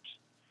alarms.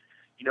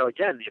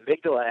 Again, the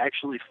amygdala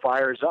actually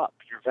fires up.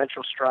 Your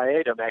ventral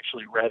striatum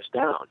actually revs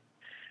down.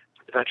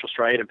 The ventral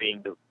striatum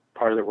being the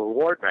part of the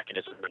reward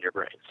mechanism in your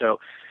brain. So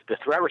the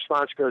threat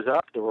response goes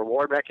up, the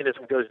reward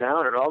mechanism goes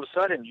down, and all of a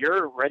sudden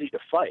you're ready to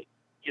fight.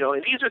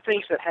 And these are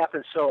things that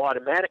happen so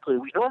automatically,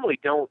 we normally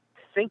don't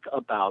think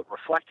about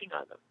reflecting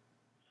on them.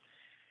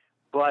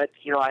 But,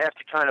 I have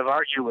to kind of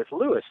argue with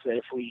Lewis that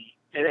if we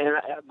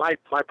my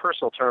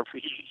personal term for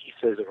he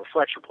says a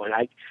reflection point.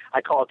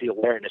 I call it the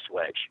awareness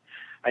wedge.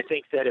 I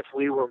think that if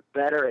we were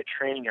better at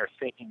training our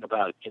thinking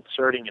about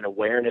inserting an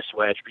awareness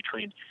wedge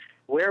between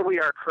where we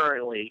are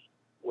currently,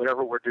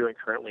 whatever we're doing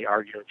currently,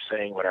 arguing,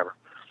 saying, whatever,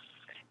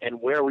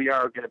 and where we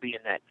are going to be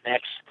in that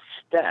next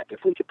step,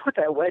 if we could put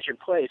that wedge in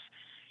place,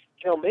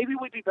 maybe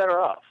we'd be better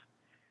off.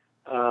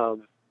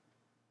 And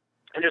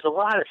there's a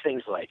lot of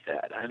things like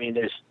that. I mean,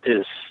 there's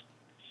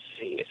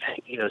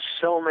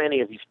so many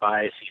of these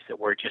biases that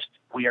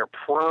we are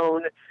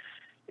prone.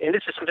 And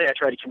this is something I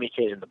try to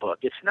communicate in the book.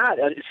 It's not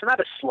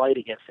a slight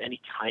against any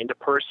kind of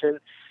person.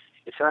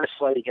 It's not a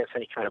slight against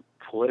any kind of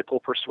political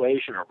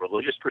persuasion or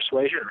religious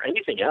persuasion or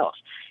anything else.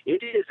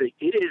 It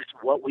is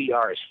what we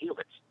are as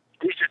humans.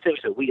 These are things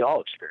that we all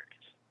experience.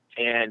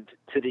 And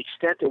to the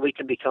extent that we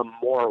can become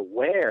more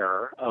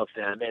aware of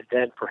them and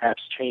then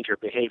perhaps change our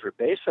behavior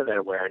based on that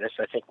awareness,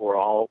 I think we're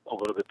all a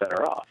little bit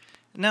better off.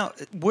 Now,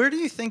 where do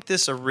you think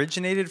this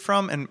originated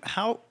from, and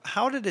how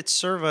did it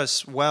serve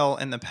us well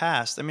in the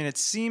past? I mean, it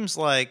seems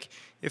like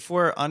if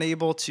we're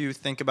unable to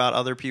think about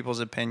other people's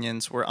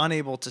opinions, we're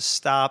unable to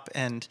stop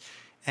and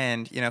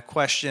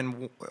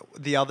question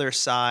the other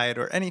side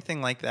or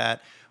anything like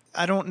that.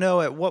 I don't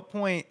know at what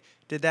point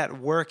did that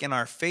work in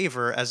our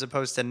favor as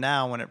opposed to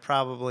now when it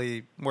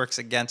probably works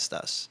against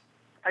us?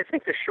 I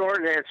think the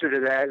short answer to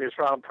that, and there's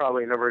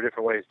probably a number of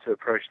different ways to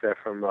approach that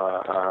from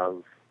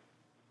an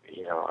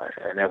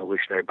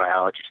evolutionary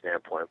biology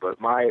standpoint, but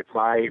my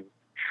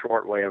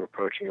short way of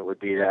approaching it would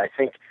be that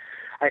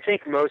I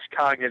think most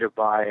cognitive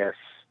bias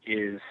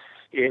is,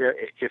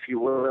 if you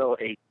will,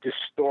 a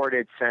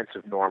distorted sense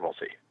of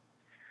normalcy.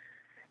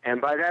 And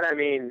by that I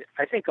mean,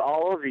 I think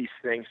all of these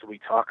things that we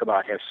talk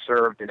about have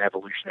served an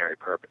evolutionary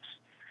purpose.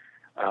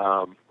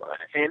 And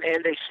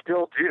they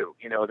still do.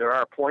 There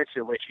are points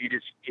at which it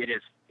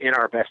is in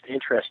our best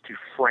interest to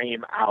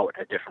frame out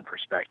a different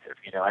perspective.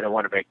 I don't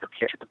want to make the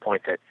pitch at the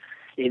point that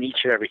in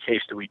each and every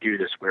case that we do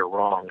this, we're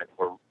wrong and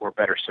we're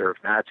better served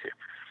not to.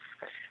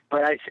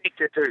 But I think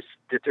that there's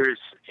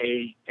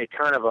a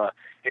kind of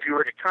if you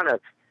were to kind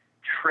of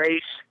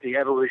trace the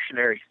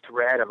evolutionary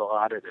thread of a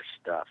lot of this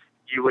stuff,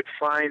 you would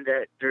find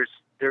that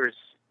there's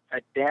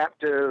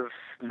adaptive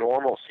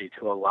normalcy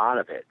to a lot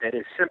of it that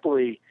is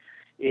simply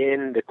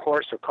in the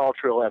course of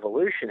cultural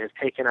evolution has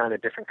taken on a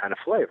different kind of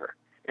flavor.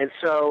 And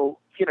so,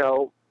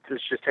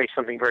 let's just take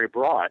something very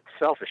broad,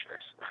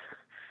 selfishness.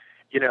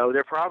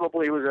 There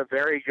probably was a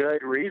very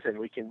good reason,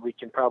 we can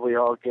probably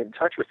all get in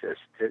touch with this,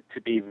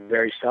 to be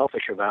very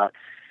selfish about,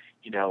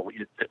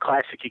 the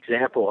classic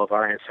example of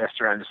our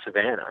ancestor on the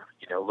savannah,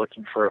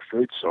 looking for a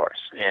food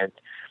source and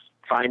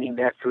finding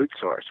that food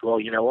source. Well,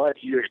 you know what?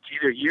 It's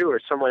either you or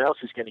someone else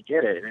is going to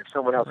get it. And if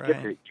someone else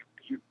gets it,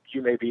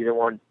 you may be the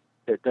one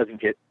that doesn't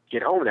get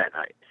home that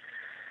night.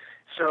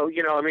 So,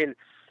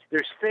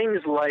 there's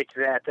things like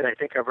that I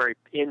think are very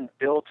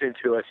inbuilt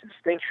into us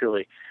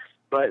instinctually.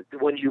 But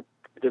when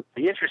the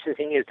interesting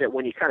thing is that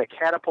when you kind of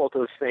catapult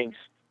those things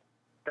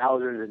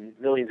thousands and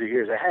millions of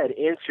years ahead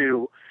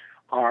into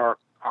our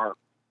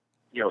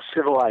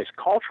civilized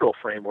cultural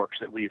frameworks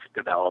that we've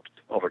developed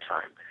over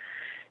time,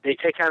 they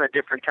take on a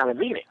different kind of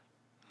meaning.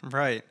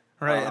 Right.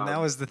 And that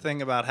was the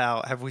thing about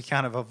how have we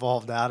kind of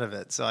evolved out of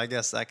it. So I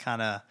guess that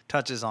kind of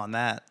touches on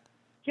that.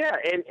 Yeah,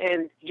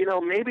 and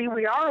maybe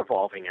we are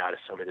evolving out of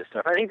some of this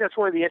stuff. I think that's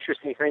one of the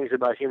interesting things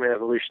about human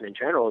evolution in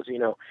general is,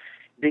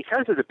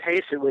 because of the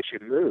pace at which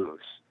it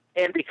moves,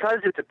 and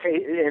because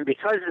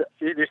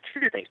there's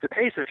two things. The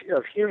pace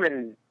of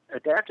human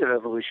adaptive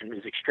evolution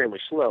is extremely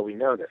slow. We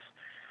know this.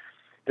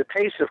 The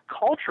pace of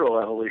cultural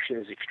evolution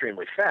is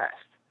extremely fast.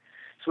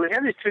 So we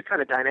have these two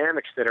kind of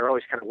dynamics that are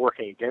always kind of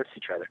working against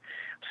each other.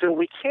 So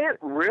we can't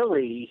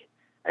really,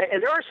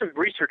 and there are some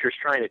researchers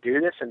trying to do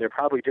this, and they're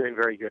probably doing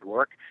very good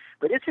work,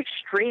 but it's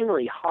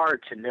extremely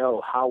hard to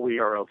know how we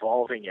are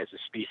evolving as a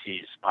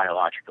species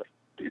biologically.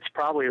 It's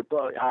probably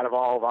out of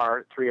all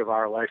of three of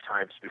our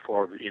lifetimes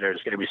before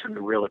there's going to be some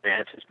real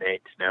advances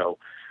made to know.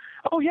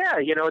 Oh yeah,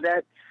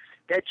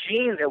 that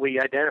gene that we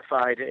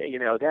identified,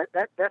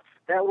 that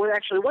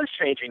actually was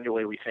changing the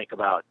way we think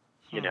about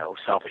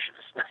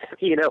selfishness.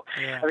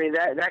 I mean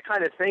that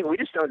kind of thing. We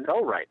just don't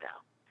know right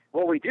now.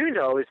 What we do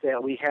know is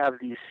that we have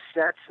these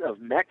sets of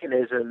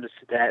mechanisms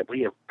that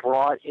we have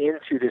brought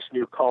into this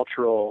new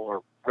cultural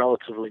or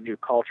relatively new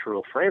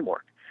cultural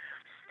framework.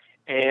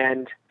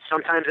 And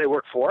sometimes they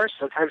work for us,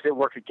 sometimes they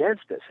work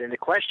against us. And the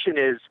question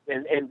is,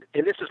 and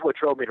this is what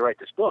drove me to write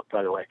this book,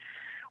 by the way,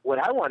 what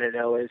I want to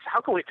know is how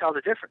can we tell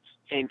the difference?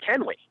 And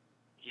can we?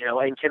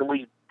 And can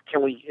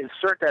we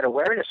insert that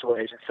awareness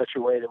ways in such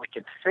a way that we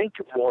can think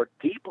more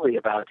deeply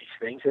about these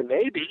things and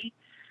maybe,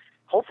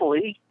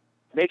 hopefully,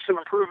 make some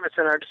improvements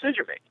in our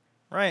decision making?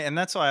 Right, and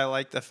that's why I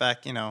like the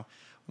fact,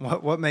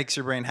 what makes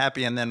your brain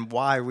happy and then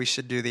why we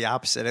should do the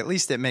opposite. At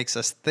least it makes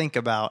us think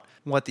about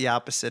what the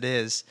opposite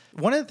is.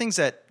 One of the things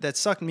that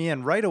sucked me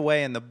in right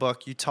away in the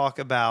book, you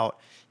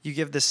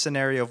give this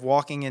scenario of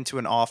walking into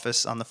an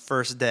office on the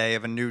first day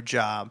of a new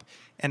job,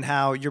 and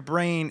how your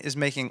brain is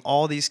making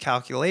all these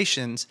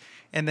calculations.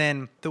 And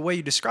then the way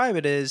you describe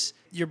it is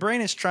your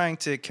brain is trying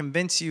to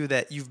convince you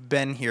that you've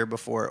been here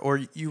before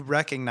or you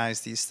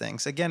recognize these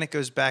things. Again, it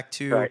goes back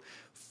to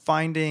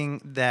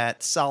finding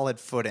that solid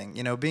footing,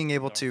 being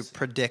able to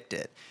predict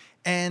it.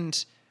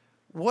 And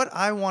what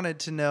I wanted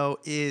to know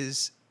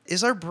is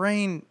our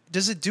brain,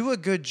 does it do a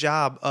good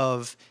job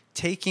of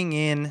taking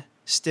in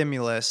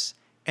stimulus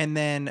and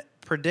then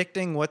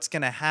predicting what's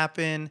going to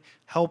happen,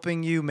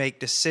 helping you make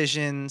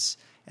decisions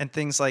and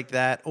things like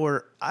that?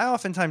 Or I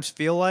oftentimes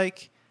feel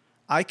like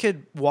I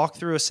could walk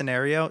through a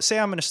scenario, say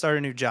I'm going to start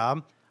a new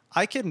job,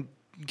 I can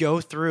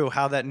go through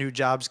how that new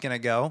job's going to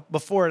go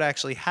before it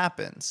actually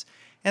happens.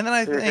 And then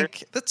I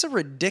think that's a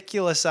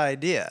ridiculous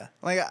idea.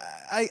 Like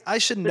I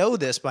should know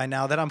this by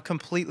now that I'm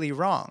completely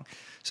wrong.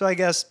 So I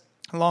guess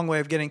a long way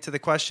of getting to the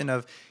question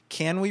of,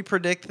 can we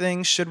predict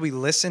things? Should we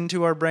listen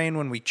to our brain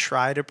when we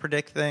try to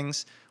predict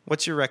things?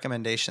 What's your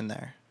recommendation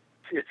there?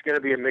 It's going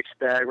to be a mixed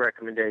bag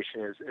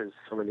recommendation, as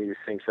some of these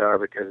things are,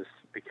 because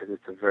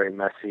it's a very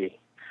messy.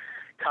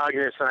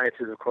 Cognitive science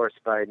is, of course,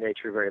 by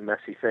nature a very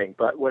messy thing.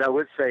 But what I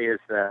would say is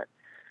that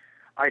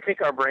I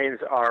think our brains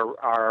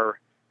are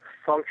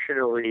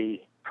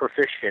functionally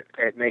proficient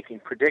at making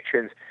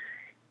predictions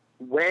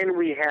when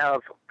we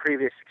have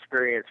previous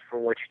experience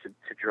from which to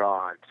draw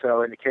on.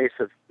 So in the case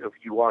of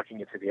you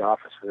walking into the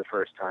office for the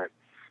first time,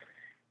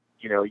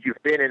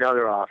 you've been in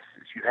other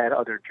offices, you've had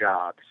other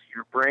jobs.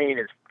 Your brain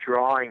is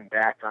drawing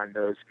back on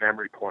those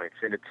memory points,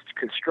 and it's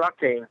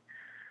constructing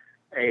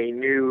a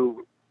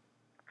new,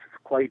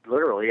 quite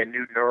literally, a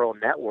new neural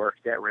network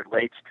that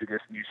relates to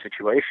this new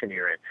situation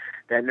you're in.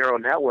 That neural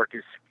network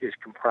is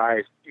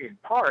comprised in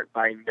part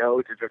by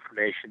nodes of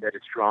information that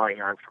it's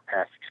drawing on from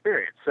past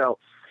experience. So,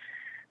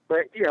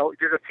 but,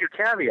 there's a few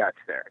caveats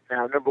there.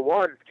 Now, number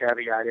one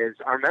caveat is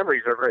our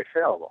memories are very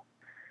fallible.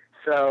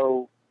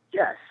 So,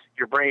 yes,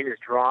 your brain is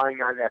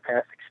drawing on that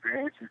past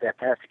experience. Is that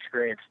past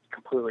experience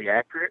completely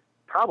accurate?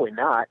 Probably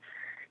not.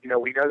 We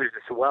know there's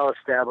this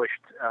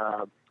well-established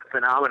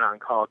phenomenon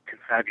called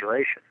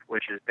confabulation,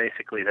 which is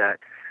basically that,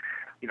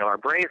 our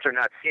brains are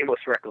not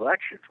seamless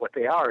recollections. What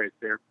they are is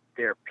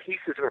they're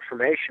pieces of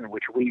information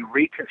which we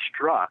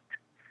reconstruct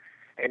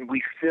and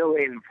we fill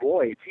in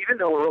voids, even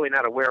though we're really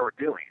not aware we're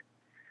doing it.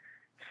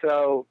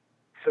 So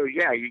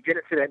yeah, you get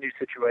into that new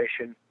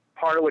situation.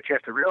 Part of what you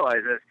have to realize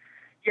is,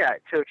 yeah,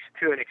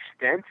 to an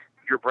extent,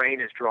 your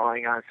brain is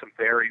drawing on some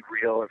very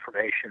real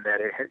information that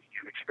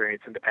you've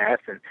experienced in the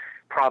past and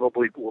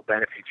probably will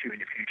benefit you in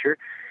the future.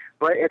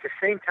 But at the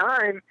same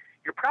time,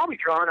 you're probably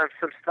drawing on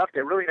some stuff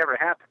that really never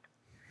happened.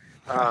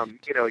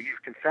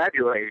 You've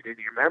confabulated in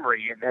your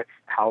memory, and that's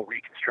how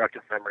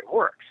reconstructive memory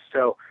works.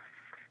 So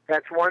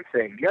that's one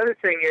thing. The other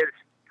thing is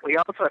we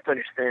also have to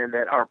understand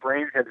that our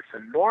brains have this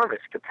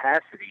enormous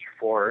capacity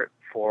for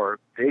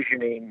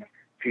visioning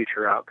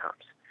future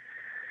outcomes.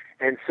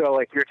 And so,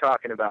 like you're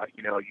talking about,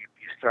 you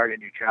start a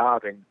new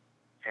job, and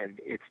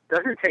it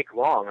doesn't take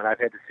long, and I've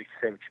had the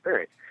same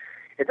experience.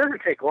 It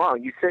doesn't take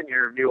long. You sit in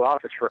your new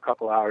office for a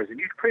couple hours, and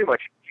you can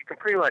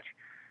pretty much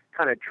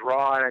kind of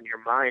draw it on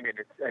your mind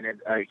in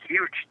a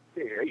huge,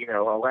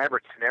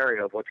 elaborate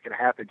scenario of what's going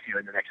to happen to you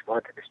in the next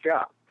month at this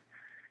job.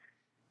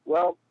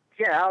 Well,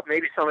 yeah,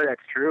 maybe some of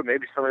that's true.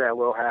 Maybe some of that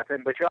will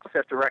happen, but you also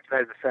have to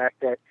recognize the fact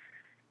that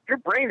your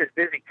brain is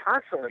busy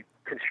constantly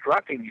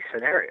constructing these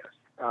scenarios.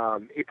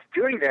 It's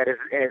doing that as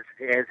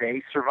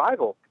a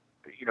survival,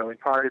 in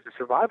part as a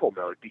survival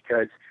mode,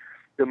 because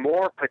the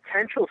more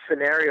potential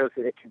scenarios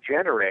that it can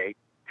generate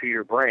to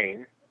your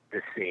brain,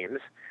 this seems,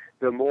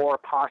 the more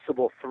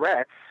possible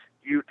threats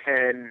you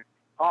can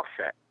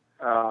offset.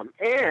 And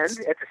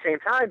at the same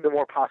time, the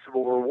more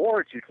possible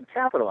rewards you can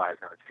capitalize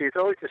on. See, it's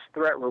always this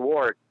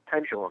threat-reward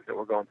pendulum that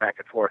we're going back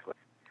and forth with.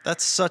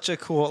 That's such a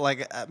cool,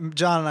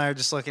 John and I are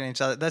just looking at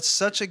each other. That's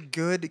such a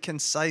good,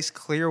 concise,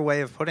 clear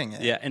way of putting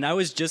it. Yeah, and I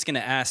was just going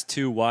to ask,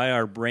 too, why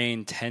our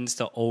brain tends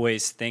to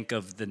always think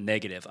of the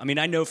negative. I mean,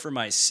 I know for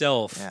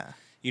myself,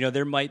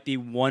 there might be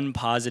one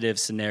positive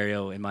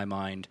scenario in my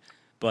mind,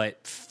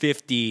 but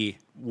 50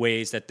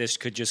 ways that this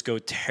could just go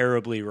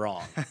terribly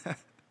wrong.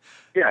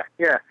 Yeah,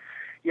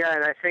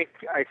 and I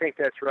think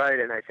that's right,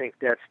 and I think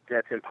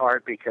that's in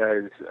part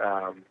because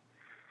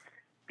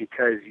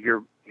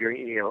you're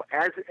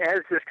as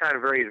this kind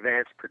of very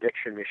advanced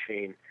prediction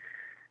machine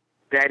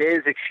that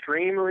is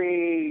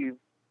extremely,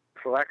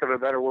 for lack of a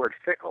better word,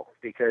 fickle,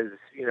 because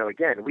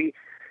again, we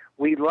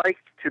like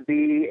to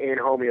be in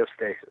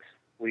homeostasis.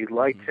 We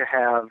like to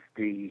have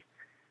the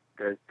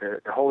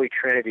holy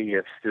trinity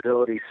of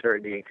stability,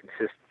 certainty, and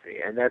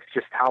consistency, and that's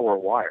just how we're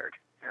wired.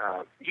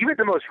 Even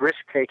the most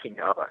risk-taking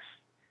of us,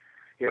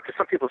 because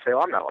some people say,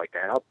 "Oh, I'm not like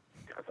that. I'll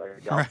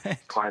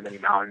climb any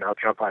mountain. I'll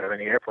jump out of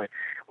any airplane."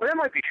 Well, that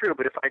might be true,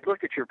 but if I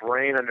looked at your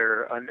brain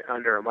under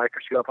a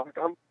microscope, I'm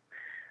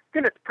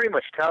going to pretty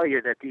much tell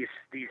you that these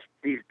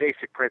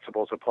basic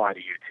principles apply to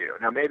you too.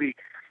 Now, maybe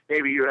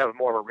you have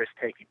more of a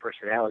risk-taking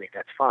personality.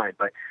 That's fine,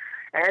 but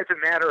as a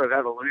matter of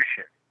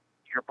evolution,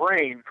 your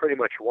brain pretty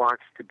much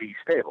wants to be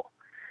stable.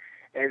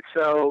 And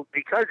so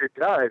because it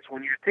does,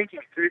 when you're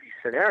thinking through these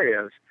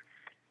scenarios,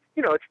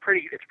 it's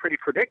pretty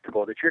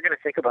predictable that you're going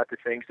to think about the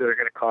things that are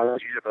going to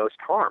cause you the most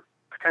harm,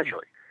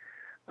 potentially.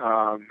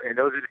 And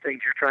those are the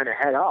things you're trying to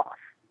head off,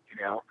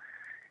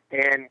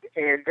 And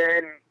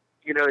then,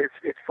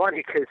 it's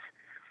funny because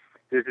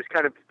there's this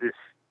kind of this,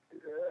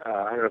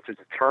 I don't know if there's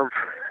a term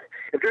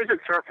if there's a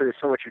term for this,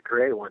 so much you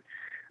create one.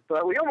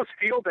 But we almost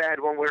feel bad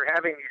when we're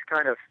having these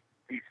kind of,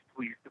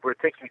 we're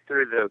thinking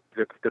through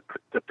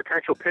the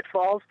potential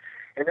pitfalls,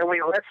 and then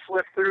we let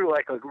slip through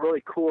like a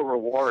really cool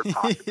reward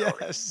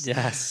possibility.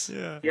 Yes.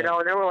 Yeah.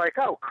 And then we're like,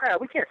 oh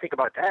crap, we can't think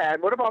about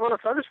that. What about all this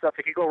other stuff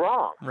that could go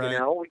wrong? Right.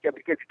 We get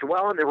to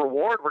dwell on the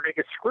reward, we're going to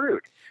get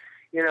screwed.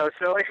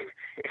 So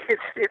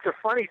it's a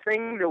funny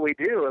thing that we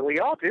do, and we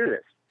all do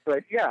this.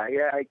 But yeah.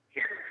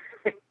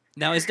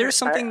 Now, is there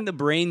something the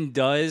brain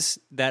does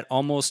that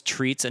almost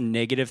treats a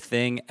negative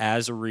thing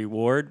as a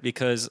reward?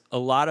 Because a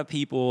lot of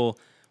people,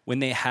 when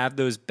they have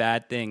those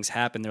bad things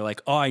happen, they're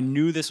like, oh, I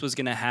knew this was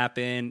going to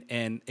happen.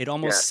 And it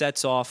almost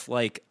sets off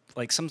like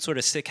some sort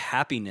of sick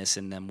happiness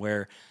in them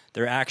where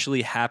they're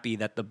actually happy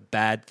that the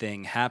bad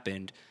thing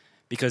happened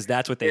because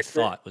that's what they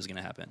thought was going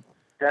to happen.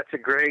 That's a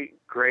great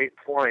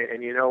point.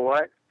 And you know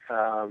what?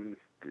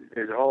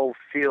 There's a whole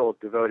field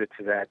devoted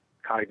to that,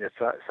 cognitive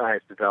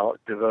science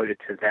devoted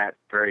to that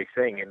very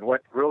thing. And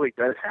what really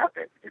does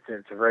happen, it's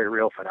a very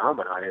real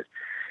phenomenon, is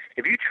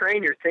if you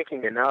train your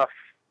thinking enough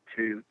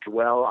to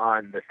dwell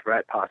on the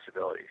threat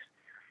possibilities,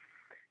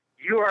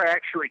 you are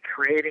actually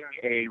creating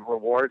a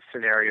reward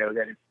scenario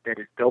that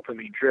is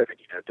dopamine driven.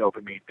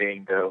 Dopamine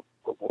being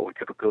what we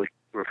typically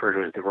refer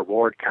to as the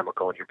reward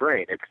chemical in your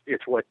brain.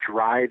 It's what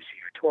drives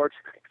you towards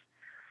things.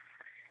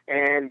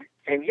 And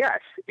yes,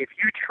 if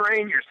you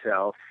train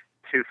yourself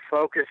to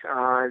focus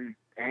on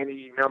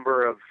any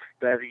number of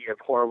bevy of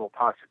horrible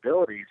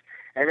possibilities,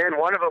 and then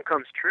one of them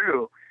comes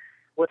true,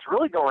 what's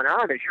really going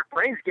on is your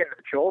brain's getting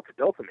a jolt of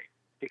dopamine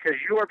because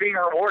you are being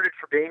rewarded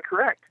for being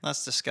correct.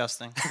 That's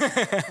disgusting.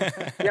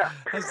 Yeah.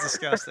 That's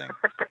disgusting.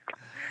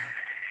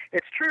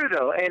 It's true,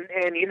 though, and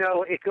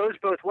it goes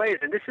both ways,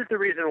 and this is the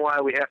reason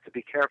why we have to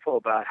be careful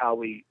about how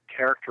we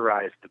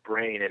characterize the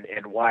brain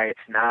and why it's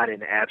not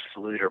an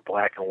absolute or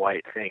black and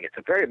white thing. It's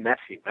a very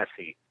messy.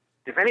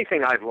 If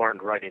anything I've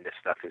learned writing this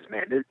stuff is,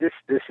 man, this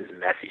is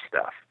messy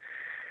stuff.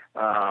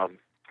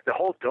 The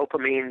whole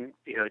dopamine,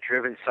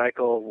 driven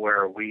cycle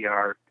where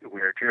we're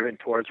driven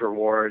towards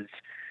rewards.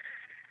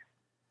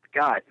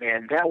 God,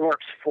 man, that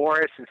works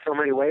for us in so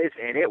many ways,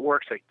 and it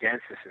works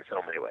against us in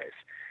so many ways.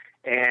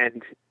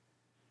 And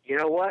you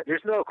know what?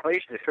 There's no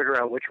equation to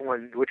figure out which way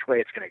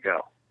it's going to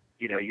go.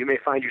 You may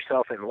find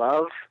yourself in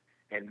love,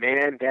 and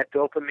man, that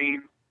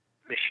dopamine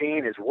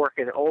machine is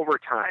working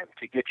overtime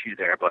to get you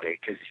there, buddy,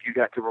 because you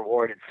got the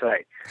reward in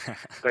sight.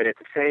 But at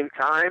the same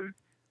time,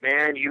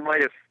 man, you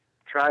might have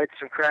tried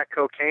some crack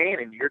cocaine,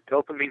 and your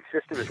dopamine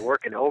system is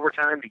working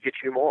overtime to get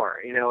you more.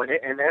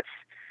 And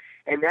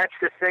that's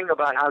the thing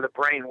about how the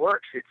brain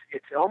works.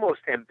 It's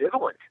almost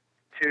ambivalent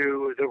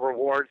to the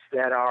rewards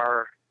that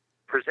are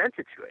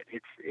presented to it.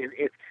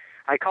 It's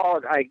I call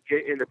it,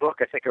 in the book,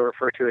 I think I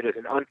refer to it as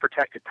an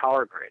unprotected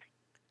power grid,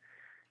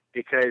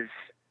 because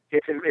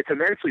it's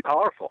immensely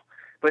powerful,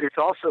 but it's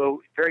also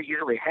very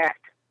easily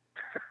hacked.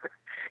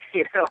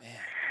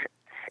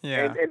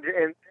 Yeah.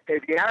 And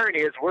the irony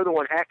is we're the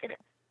one hacking it.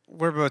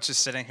 We're both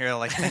just sitting here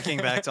like thinking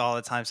back to all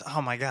the times.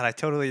 Oh my God, I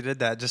totally did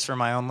that just for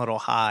my own little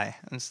high.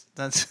 It's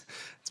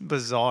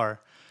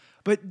bizarre.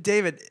 But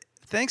David,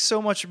 thanks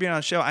so much for being on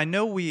the show. I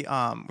know we've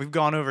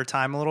gone over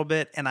time a little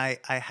bit, and I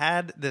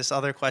had this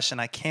other question.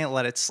 I can't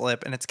let it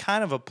slip, and it's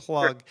kind of a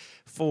plug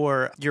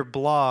for your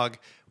blog,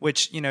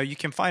 which you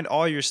can find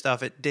all your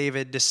stuff at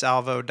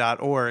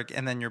daviddisalvo.org,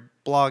 and then your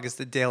blog is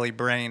The Daily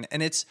Brain,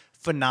 and it's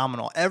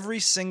phenomenal. Every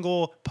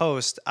single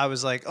post, I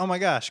was like, oh my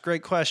gosh,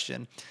 great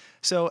question.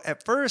 So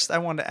at first, I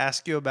wanted to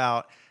ask you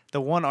about the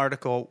one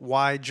article,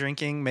 Why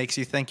Drinking Makes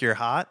You Think You're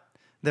Hot.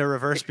 They're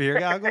reverse beer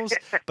goggles,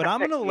 but I'm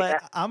gonna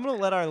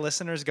let our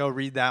listeners go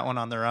read that one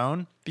on their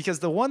own, because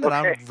the one that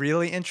I'm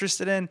really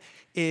interested in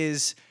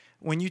is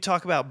when you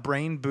talk about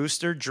brain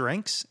booster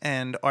drinks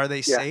and are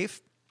they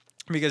safe?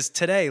 Because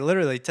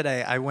literally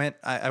today, I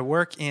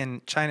work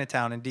in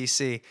Chinatown in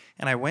DC,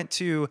 and I went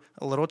to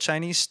a little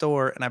Chinese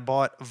store and I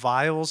bought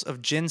vials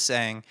of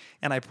ginseng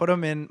and I put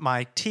them in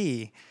my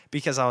tea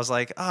because I was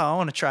like, oh, I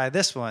want to try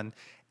this one.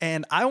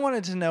 And I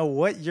wanted to know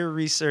what your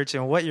research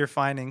and what your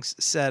findings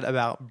said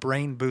about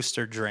brain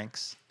booster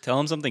drinks. Tell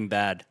them something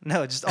bad.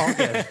 No, just all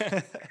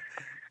good.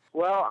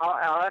 Well,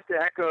 I'll have to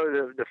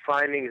echo the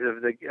findings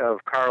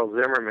of Carl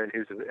Zimmerman,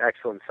 who's an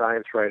excellent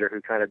science writer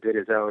who kind of did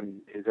his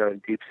own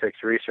deep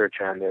six research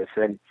on this,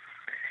 and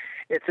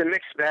it's a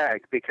mixed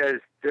bag because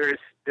there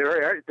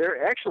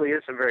actually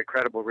is some very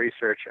credible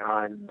research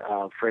on,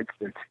 for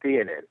instance,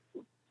 theanine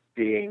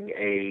being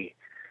a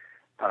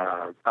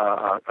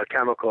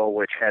chemical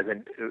which has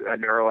a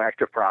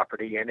neuroactive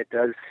property, and it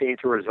does seem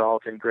to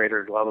result in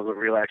greater levels of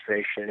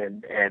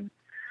relaxation and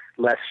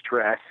less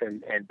stress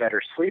and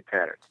better sleep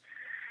patterns.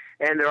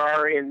 And there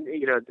are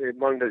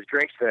among those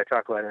drinks that I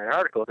talk about in that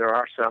article, there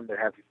are some that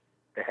have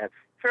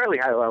fairly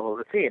high levels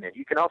of theanine.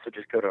 You can also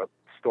just go to a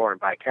store and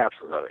buy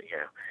capsules of it.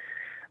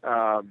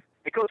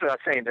 It goes without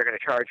saying they're going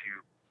to charge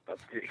you a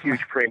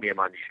huge premium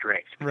on these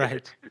drinks.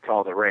 Right. It's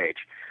all the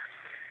rage.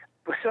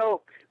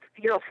 So,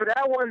 for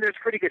that one, there's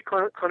pretty good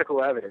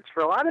clinical evidence.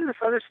 For a lot of this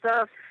other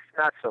stuff,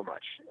 not so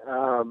much.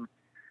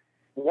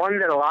 One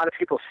that a lot of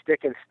people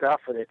stick in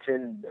stuff, and it's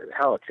in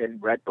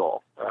Red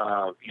Bull,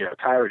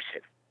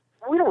 tyrosine.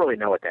 We don't really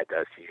know what that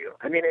does to you.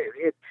 I mean,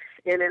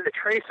 and in the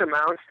trace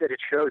amounts that it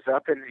shows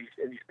up in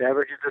these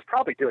beverages, it's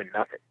probably doing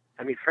nothing.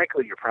 I mean,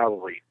 frankly, you're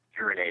probably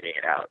urinating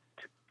it out.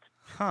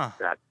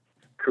 Not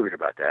crude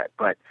about that,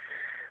 but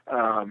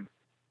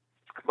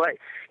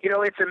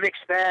it's a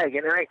mixed bag,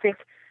 and I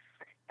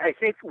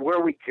think where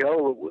we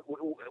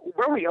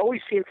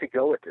always seem to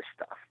go with this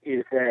stuff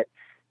is that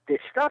this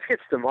stuff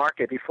hits the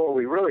market before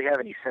we really have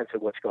any sense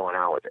of what's going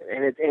on with it,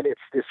 and it's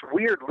this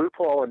weird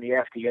loophole in the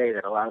FDA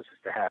that allows this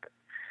to happen.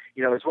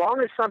 As long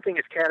as something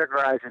is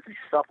categorized as a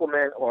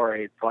supplement or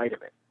a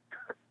vitamin,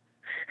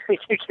 you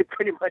can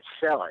pretty much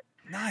sell it.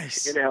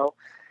 Nice.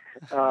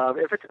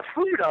 If it's a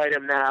food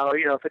item now,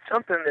 if it's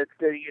something that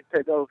you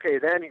said, okay,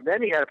 then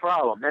you got a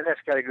problem. Then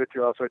that's got to go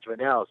through all sorts of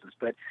analysis.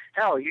 But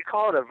hell, you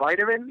call it a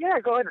vitamin? Yeah,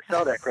 go ahead and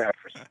sell that crap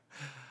for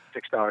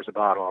 $6 a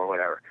bottle or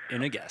whatever.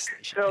 In a gas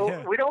station.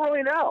 So we don't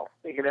really know.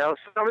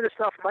 Some of this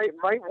stuff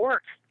might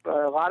work, but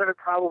a lot of it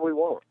probably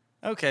won't.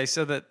 Okay,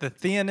 so the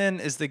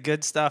theanine is the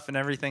good stuff and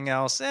everything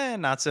else,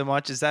 not so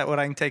much. Is that what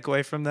I can take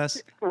away from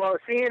this? Well,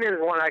 theanine is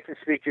one I can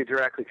speak to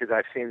directly because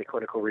I've seen the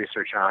clinical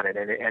research on it,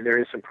 and there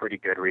is some pretty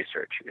good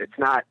research. It's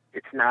not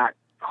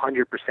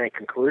 100%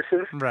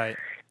 conclusive, right?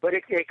 But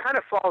it kind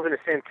of falls in the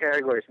same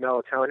category as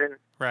melatonin,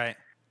 right?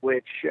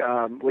 Which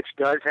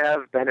does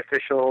have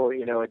beneficial,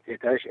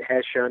 it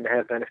has shown to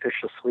have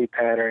beneficial sleep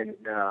pattern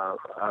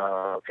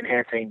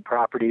enhancing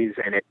properties,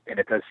 and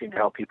it does seem to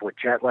help people with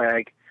jet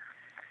lag.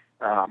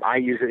 I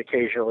use it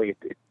occasionally,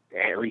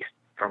 at least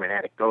from an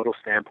anecdotal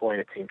standpoint.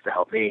 It seems to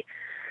help me.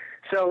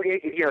 So,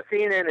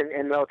 theanine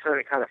and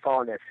melatonin kind of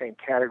fall in that same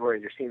category.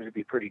 There seems to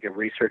be pretty good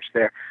research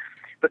there.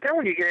 But then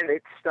when you get into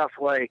stuff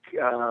like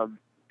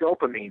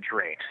dopamine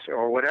drinks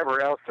or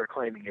whatever else they're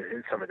claiming is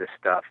in some of this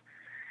stuff,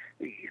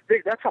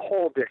 that's a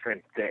whole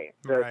different thing.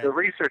 The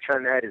research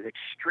on that is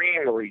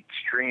extremely,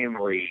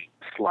 extremely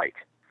slight.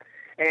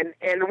 And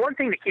the one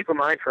thing to keep in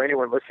mind for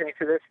anyone listening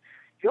to this,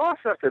 you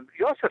also have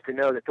to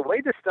know that the way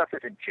this stuff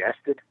is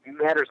ingested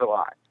matters a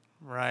lot.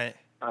 Right.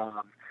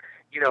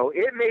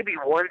 It may be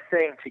one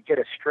thing to get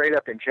a straight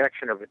up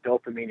injection of a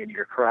dopamine into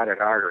your carotid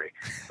artery,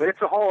 but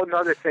it's a whole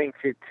another thing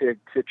to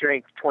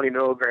drink 20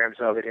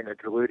 milligrams of it in a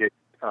diluted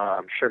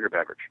sugar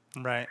beverage.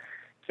 Right.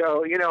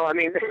 So,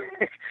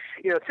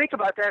 think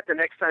about that the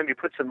next time you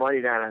put some money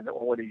down on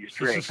one of these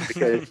drinks,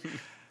 because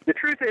the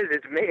truth is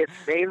it's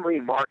mainly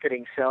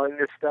marketing selling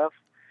this stuff,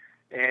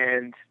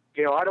 and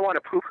I don't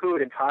want to poo-poo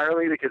it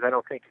entirely because I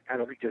don't think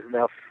there's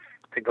enough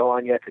to go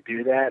on yet to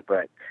do that,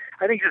 but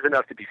I think there's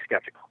enough to be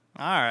skeptical.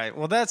 All right.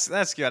 Well, that's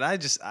good.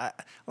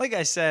 Like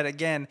I said,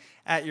 again,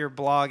 at your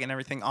blog and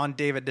everything on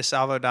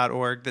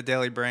daviddisalvo.org, The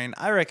Daily Brain,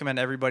 I recommend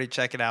everybody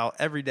check it out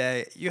every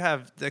day. You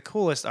have the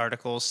coolest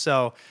articles,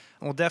 so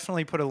we'll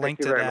definitely put a link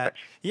to that. Much.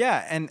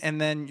 Yeah,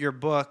 and then your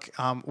book,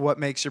 What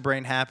Makes Your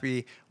Brain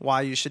Happy,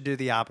 Why You Should Do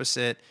the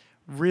Opposite.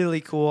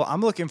 Really cool.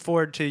 I'm looking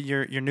forward to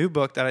your new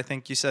book that I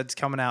think you said is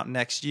coming out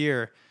next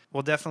year.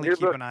 We'll definitely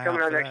keep an eye out for that.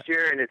 Coming out next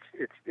year, and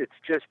it's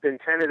just been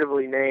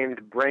tentatively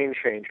named Brain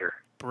Changer.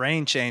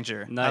 Brain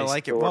Changer. Nice. I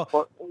like it.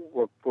 So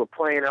we're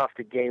playing off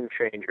the Game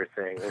Changer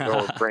thing. We're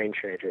going with Brain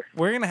Changer.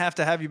 We're going to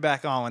have you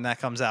back on when that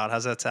comes out.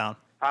 How's that sound?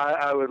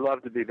 I would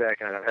love to be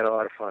back on. I've had a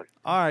lot of fun.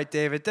 All right,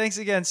 David. Thanks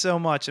again so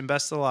much, and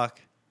best of luck.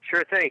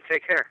 Sure thing.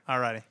 Take care. All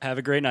righty. Have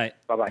a great night.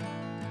 Bye-bye.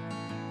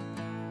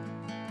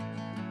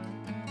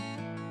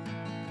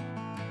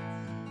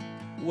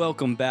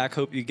 Welcome back.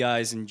 Hope you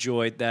guys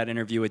enjoyed that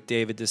interview with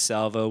David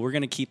DiSalvo. We're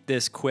going to keep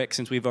this quick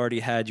since we've already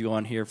had you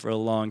on here for a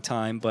long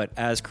time. But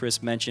as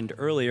Chris mentioned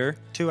earlier,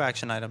 two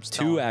action items.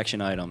 Tell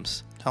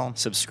them.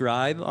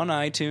 Subscribe on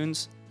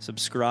iTunes.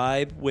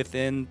 Subscribe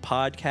within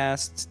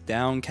podcasts,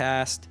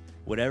 Downcast,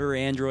 whatever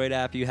Android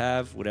app you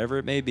have, whatever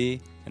it may be.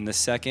 And the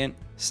second,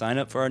 sign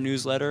up for our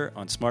newsletter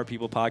on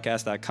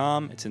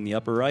smartpeoplepodcast.com. It's in the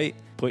upper right.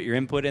 Put your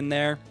input in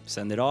there.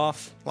 Send it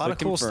off. A lot of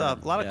cool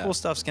stuff. A lot of cool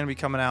stuff's going to be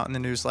coming out in the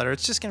newsletter.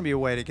 It's just going to be a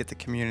way to get the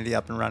community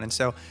up and running.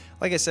 So,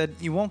 like I said,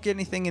 you won't get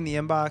anything in the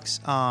inbox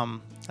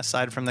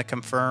aside from the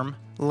confirm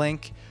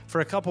link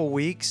for a couple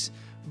weeks.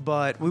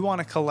 But we want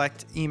to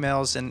collect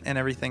emails and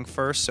everything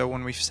first. So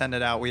when we send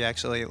it out, we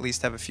actually at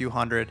least have a few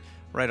hundred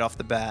right off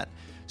the bat.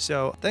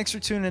 So thanks for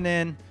tuning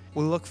in.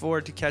 We look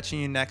forward to catching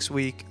you next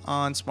week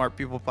on Smart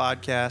People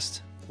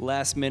Podcast.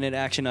 Last minute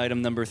action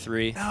item number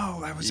 3.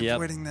 No, I was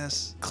avoiding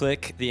this.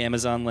 Click the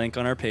Amazon link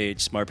on our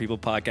page,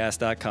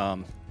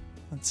 smartpeoplepodcast.com.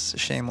 That's a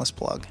shameless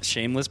plug.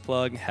 Shameless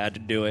plug. Had to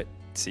do it.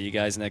 See you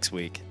guys next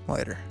week.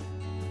 Later.